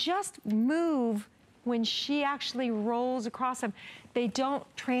move when she actually rolls across them. They don't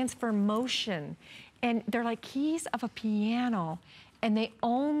transfer motion. And they're like keys of a piano, and they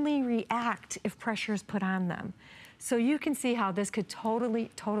only react if pressure is put on them. So you can see how this could totally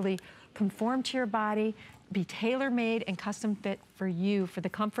conform to your body, be tailor-made and custom fit for you, for the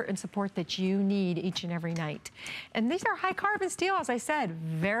comfort and support that you need each and every night. And these are high carbon steel, as I said,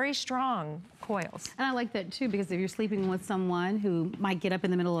 very strong coils. And I like that too, because if you're sleeping with someone who might get up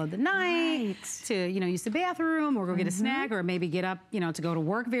in the middle of the night to, use the bathroom or go get a snack, or maybe get up, to go to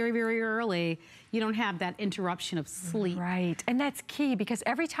work very, very early, you don't have that interruption of sleep. Right, and that's key because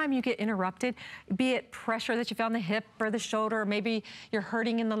every time you get interrupted, be it pressure that you feel on the hip or the shoulder, or maybe you're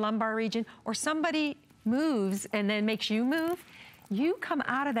hurting in the lumbar region, or somebody moves and then makes you move, you come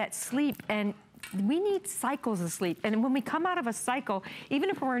out of that sleep, and we need cycles of sleep. And when we come out of a cycle, even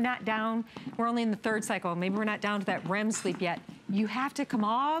if we're not down, we're only in the third cycle, maybe we're not down to that REM sleep yet, you have to come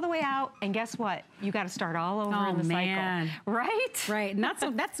all the way out, and guess what? You gotta start all over in the cycle. Right? Right, and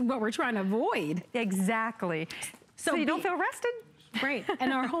that's what we're trying to avoid. Exactly. So you don't feel rested? Great,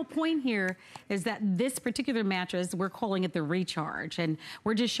 and our whole point here is that this particular mattress, we're calling it the Recharge, and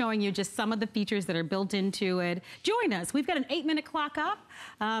we're just showing you just some of the features that are built into it. Join us, we've got an 8-minute clock up.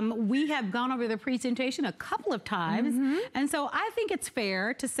 We have gone over the presentation a couple of times, and so I think it's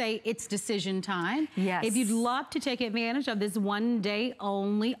fair to say it's decision time. Yes. If you'd love to take advantage of this one-day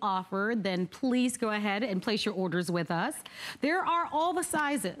only offer, then please go ahead and place your orders with us. There are all the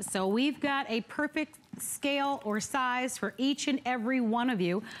sizes, so we've got a perfect scale or size for each and every one of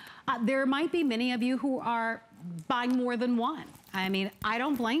you. There might be many of you who are buying more than one. I mean, I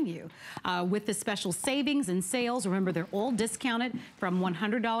don't blame you. With the special savings and sales, remember they're all discounted from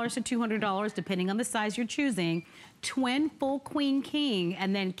 $100 to $200 depending on the size you're choosing. Twin, full queen, king,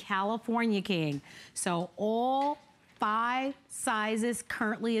 and then California king. So all 5 sizes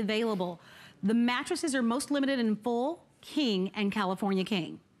currently available. The mattresses are most limited in full, king, and California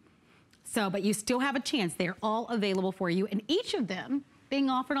king. So, but you still have a chance. They're all available for you, and each of them being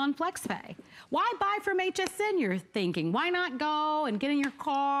offered on FlexPay. Why buy from HSN, you're thinking? Why not go and get in your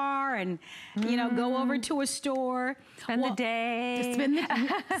car and, go over to a store? Spend the day.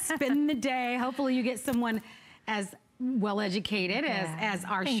 Spend the day. Hopefully you get someone as well-educated as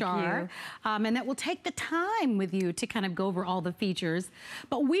our Shar, and that will take the time with you to kind of go over all the features.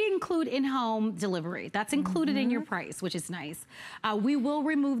 But we include in-home delivery. That's included in your price, which is nice. We will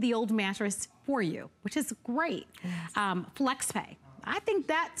remove the old mattress for you, which is great. Flex pay. I think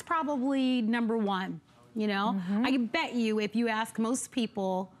that's probably number one, you know? I bet you if you ask most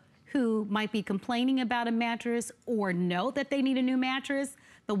people who might be complaining about a mattress or know that they need a new mattress,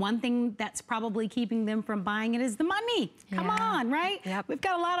 the one thing that's probably keeping them from buying it is the money. Come on, right? We've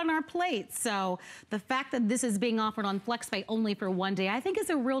got a lot on our plate. So the fact that this is being offered on FlexPay only for one day, I think is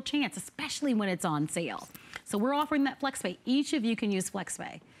a real chance, especially when it's on sale. So we're offering that FlexPay. Each of you can use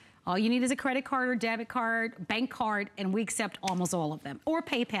FlexPay. All you need is a credit card or debit card, bank card, and we accept almost all of them, or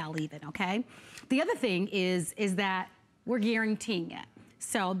PayPal even, okay? The other thing is that we're guaranteeing it.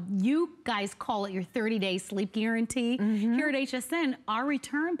 So you guys call it your 30-day sleep guarantee. Here at HSN, our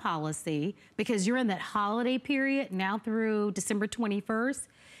return policy, because you're in that holiday period now through December 21st,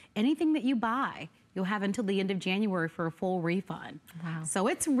 anything that you buy, you'll have until the end of January for a full refund. Wow. So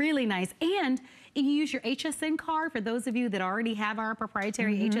it's really nice. And if you use your HSN card, for those of you that already have our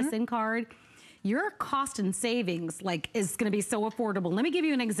proprietary HSN card, your cost and savings is gonna be so affordable. Let me give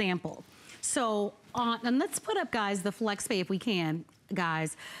you an example. So, and let's put up, guys, the FlexPay if we can,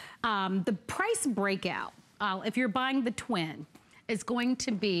 guys. The price breakout, if you're buying the twin, is going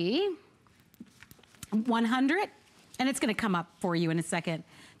to be $100, and it's gonna come up for you in a second.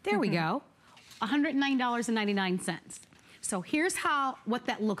 There we go, $109.99. So here's what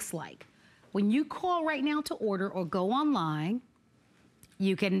that looks like. When you call right now to order or go online,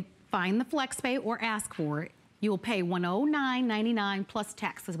 you can find the FlexPay or ask for it. You will pay $109.99 plus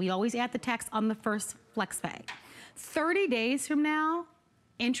tax, because we always add the tax on the first FlexPay. 30 days from now,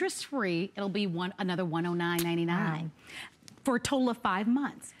 interest-free, it'll be another $109.99 for a total of 5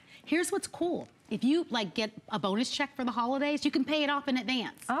 months. Here's what's cool. If you get a bonus check for the holidays, you can pay it off in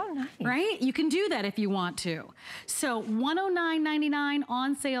advance. Oh, nice. Right? You can do that if you want to. So $109.99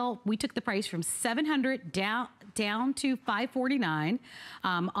 on sale. We took the price from $700 down to $549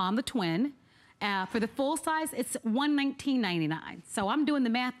 on the twin. For the full size, it's $119.99. So I'm doing the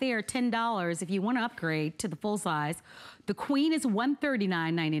math there, $10 if you want to upgrade to the full size. The queen is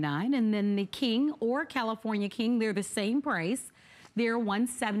 $139.99, and then the king or California king, they're the same price. They're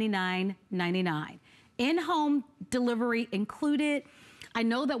 $179.99. In-home delivery included. I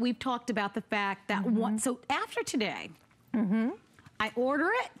know that we've talked about the fact that so after today, I order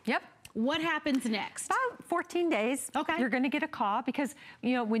it. Yep. What happens next? About 14 days. Okay. You're going to get a call because,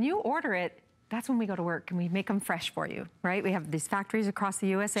 you know, when you order it, that's when we go to work and we make them fresh for you, right? We have these factories across the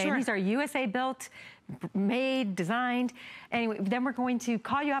USA. These are USA built, made, designed. Anyway, then we're going to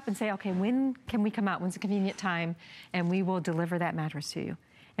call you up and say, okay, when can we come out? When's a convenient time? And we will deliver that mattress to you.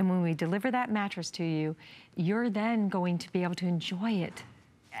 And when we deliver that mattress to you, you're then going to be able to enjoy it.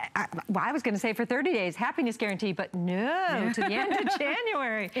 I was going to say for 30 days, happiness guarantee, but no, to the end of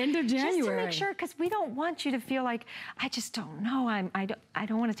January. End of January. Just to make sure, because we don't want you to feel like, I just don't know, I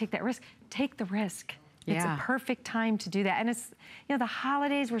don't want to take that risk. Take the risk. It's a perfect time to do that. And it's, you know, the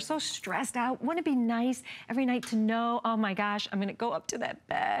holidays, we're so stressed out. Wouldn't it be nice every night to know, oh my gosh, I'm gonna go up to that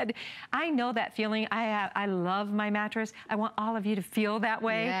bed. I know that feeling. I love my mattress. I want all of you to feel that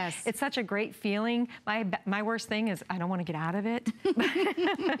way. Yes. It's such a great feeling. My worst thing is I don't want to get out of it.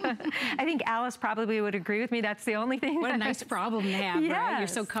 I think Alice probably would agree with me. That's the only thing. What a nice problem to have, right? You're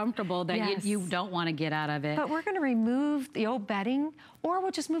so comfortable that you don't want to get out of it. But we're gonna remove the old bedding, or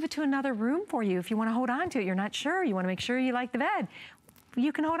we'll just move it to another room for you if you want to hold on to it. You're not sure. You want to make sure you like the bed.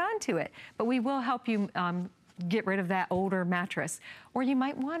 You can hold on to it. But we will help you get rid of that older mattress. Or you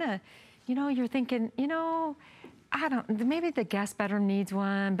might want to, you know, you're thinking, you know, maybe the guest bedroom needs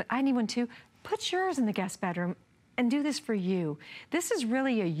one, but I need one too. Put yours in the guest bedroom and do this for you. This is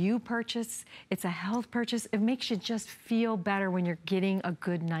really a you purchase. It's a health purchase. It makes you just feel better when you're getting a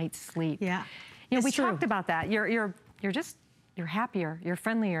good night's sleep. Yeah. You know, we talked about that. You're happier, you're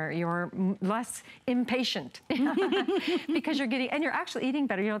friendlier, you're less impatient because you're getting, and you're actually eating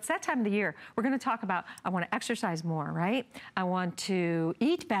better. You know, it's that time of the year. We're going to talk about, I want to exercise more, right? I want to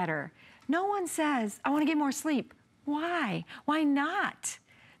eat better. No one says, I want to get more sleep. Why? Why not?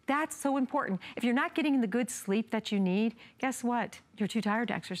 That's so important. If you're not getting the good sleep that you need, guess what? You're too tired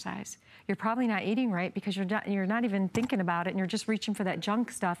to exercise. You're probably not eating right because you're not even thinking about it, and you're just reaching for that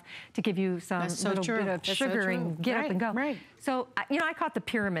junk stuff to give you some little bit of sugar and get up and go. Right. So, you know, I call it the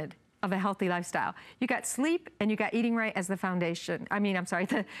pyramid of a healthy lifestyle. You got sleep and you got eating right as the foundation. I mean, I'm sorry,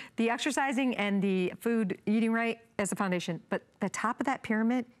 the exercising and the food, eating right as the foundation. But the top of that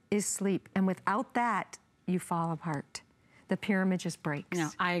pyramid is sleep. And without that, you fall apart. the pyramid just breaks. No,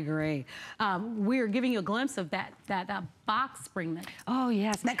 I agree. We're giving you a glimpse of that box spring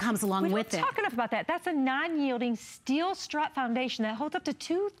that comes along with it. We don't talk enough about that. That's a non-yielding steel strut foundation that holds up to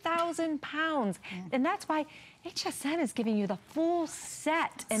 2,000 pounds. And that's why HSN is giving you the full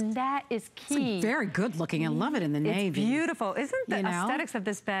set, and that is key. It's very good looking. I love it in the navy. It's beautiful. Isn't the aesthetics of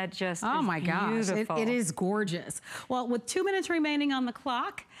this bed just oh my gosh, it is gorgeous. Well, with 2 minutes remaining on the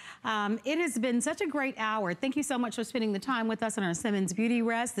clock, it has been such a great hour. Thank you so much for spending the time with us on our Simmons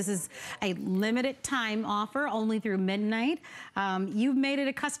Beautyrest. This is a limited time offer, only through midnight. You've made it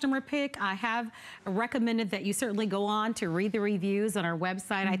a customer pick. I have recommended that you certainly go on to read the reviews on our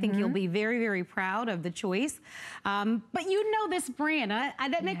website. I think you'll be very, very proud of the choice. But you know this brand,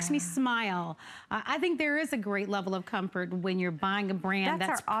 that makes me smile. I think there is a great level of comfort when you're buying a brand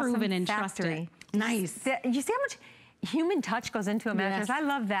that's proven and trusted. Nice. You see how much human touch goes into a mattress? Yes. I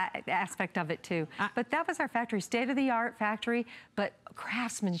love that aspect of it too. But that was our factory, state-of-the-art factory, but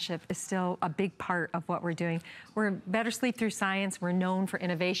craftsmanship is still a big part of what we're doing. We're Better Sleep Through Science. We're known for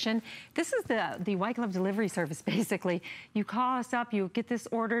innovation. This is the white glove delivery service, basically. You call us up, you get this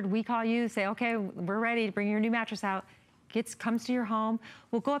ordered, we call you, say, okay, we're ready to bring your new mattress out. Comes to your home.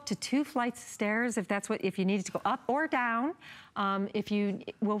 We'll go up to 2 flights of stairs if you needed to go up or down.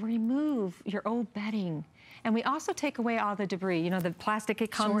 We'll remove your old bedding. And we also take away all the debris, you know, the plastic it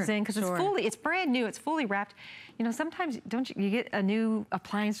comes in, because it's brand new, it's fully wrapped. You know, sometimes you get a new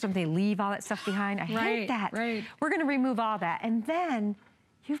appliance or something, they leave all that stuff behind. I hate that. We're gonna remove all that. And then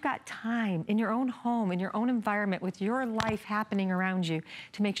you've got time in your own home, in your own environment, with your life happening around you,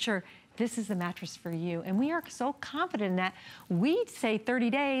 to make sure this is the mattress for you. And we are so confident in that. We say 30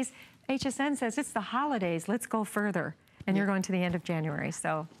 days. HSN says it's the holidays. Let's go further. And you're going to the end of January,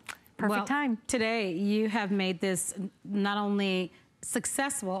 so perfect time. Today, you have made this not only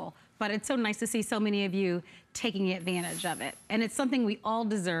successful, but it's so nice to see so many of you taking advantage of it. And it's something we all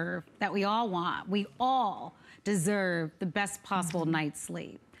deserve, that we all want. We all deserve the best possible night's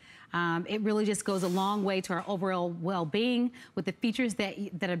sleep. It really just goes a long way to our overall well-being with the features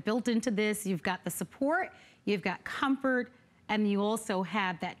that are built into this. You've got the support, you've got comfort, and you also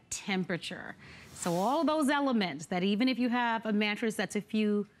have that temperature. So all of those elements that even if you have a mattress that's a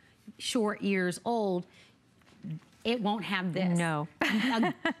few short years old, it won't have this. No.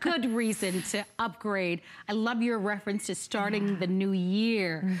 A good reason to upgrade. I love your reference to starting the new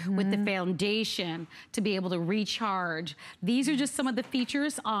year with the foundation to be able to recharge. These are just some of the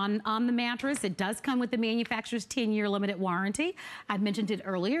features on the mattress. It does come with the manufacturer's 10-year limited warranty. I mentioned it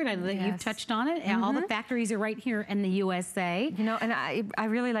earlier, and I know that you've touched on it. And all the factories are right here in the USA. You know, and I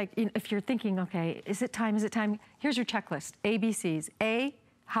really like, if you're thinking, okay, is it time, Here's your checklist, ABCs. A,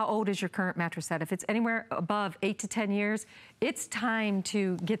 how old is your current mattress set? If it's anywhere above 8 to 10 years, it's time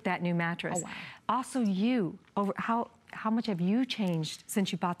to get that new mattress. Oh, wow. Also how much have you changed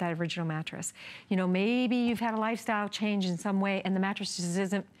since you bought that original mattress? You know, maybe you've had a lifestyle change in some way and the mattress just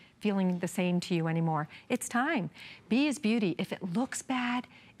isn't feeling the same to you anymore. It's time. B is beauty. If it looks bad,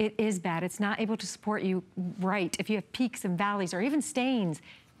 it is bad. It's not able to support you right. If you have peaks and valleys or even stains,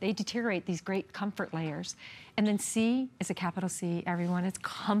 they deteriorate these great comfort layers. And then C is a capital C, everyone. It's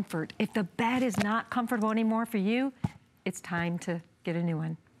comfort. If the bed is not comfortable anymore for you, it's time to get a new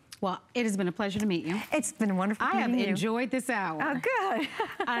one. Well, it has been a pleasure to meet you. It's been wonderful meeting you. I have enjoyed this hour. Oh, good.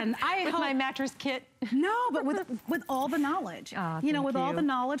 And I with my mattress kit. No, but with all the knowledge. Oh, you know, with all the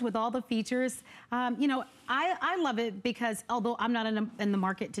knowledge, with all the features. You know, I love it because although I'm not in the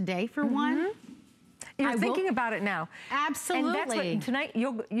market today for one, you're thinking about it now. Absolutely. And that's what tonight,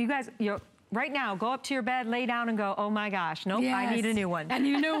 you guys, right now, go up to your bed, lay down and go, oh my gosh, nope, I need a new one. A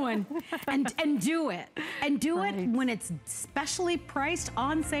new one. and do it. And do it when it's specially priced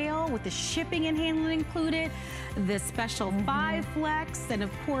on sale with the shipping and handling included, the special 5 Flex, and of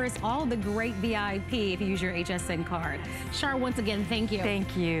course, all the great VIP if you use your HSN card. Char, once again, thank you.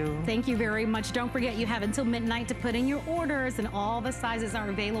 Thank you. Thank you very much. Don't forget, you have until midnight to put in your orders, and all the sizes are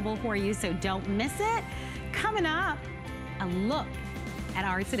available for you, so don't miss it. Coming up, a look at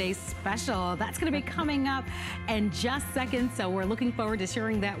our today's special. That's going to be coming up in just seconds, so we're looking forward to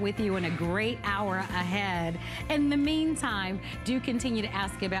sharing that with you in a great hour ahead. In the meantime, do continue to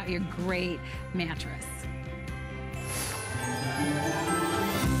ask about your great mattress.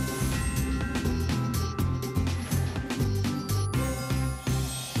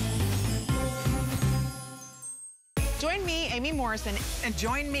 Join me, Amy Morrison, and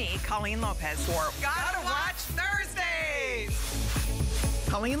join me, Colleen Lopez, for Gotta Watch Thursdays!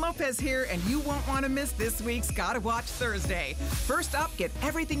 Colleen Lopez here, and you won't want to miss this week's Gotta Watch Thursday. First up, get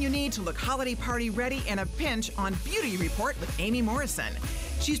everything you need to look holiday party ready in a pinch on Beauty Report with Amy Morrison.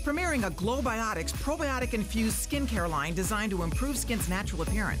 She's premiering a Glowbiotics probiotic-infused skincare line designed to improve skin's natural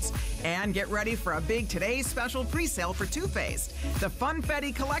appearance. And get ready for a big Today's Special pre-sale for Too Faced. The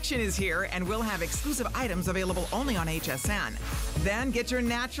Funfetti collection is here, and we'll have exclusive items available only on HSN. Then get your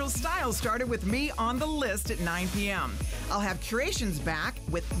natural style started with me on the list at 9 p.m. I'll have curations back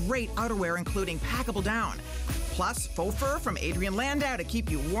with great outerwear, including packable down. Plus, faux fur from Adrian Landau to keep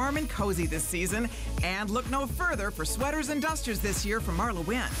you warm and cozy this season. And look no further for sweaters and dusters this year from Marla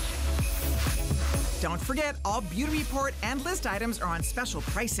Wynn. Don't forget, all Beauty Report and list items are on special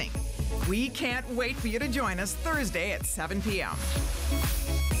pricing. We can't wait for you to join us Thursday at 7 p.m.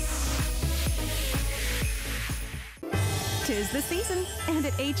 'Tis the season, and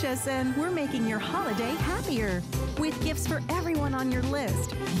at HSN, we're making your holiday happier with gifts for everyone on your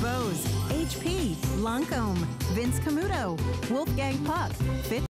list. Bose, HP, Lancome, Vince Camuto, Wolfgang Puck, Fit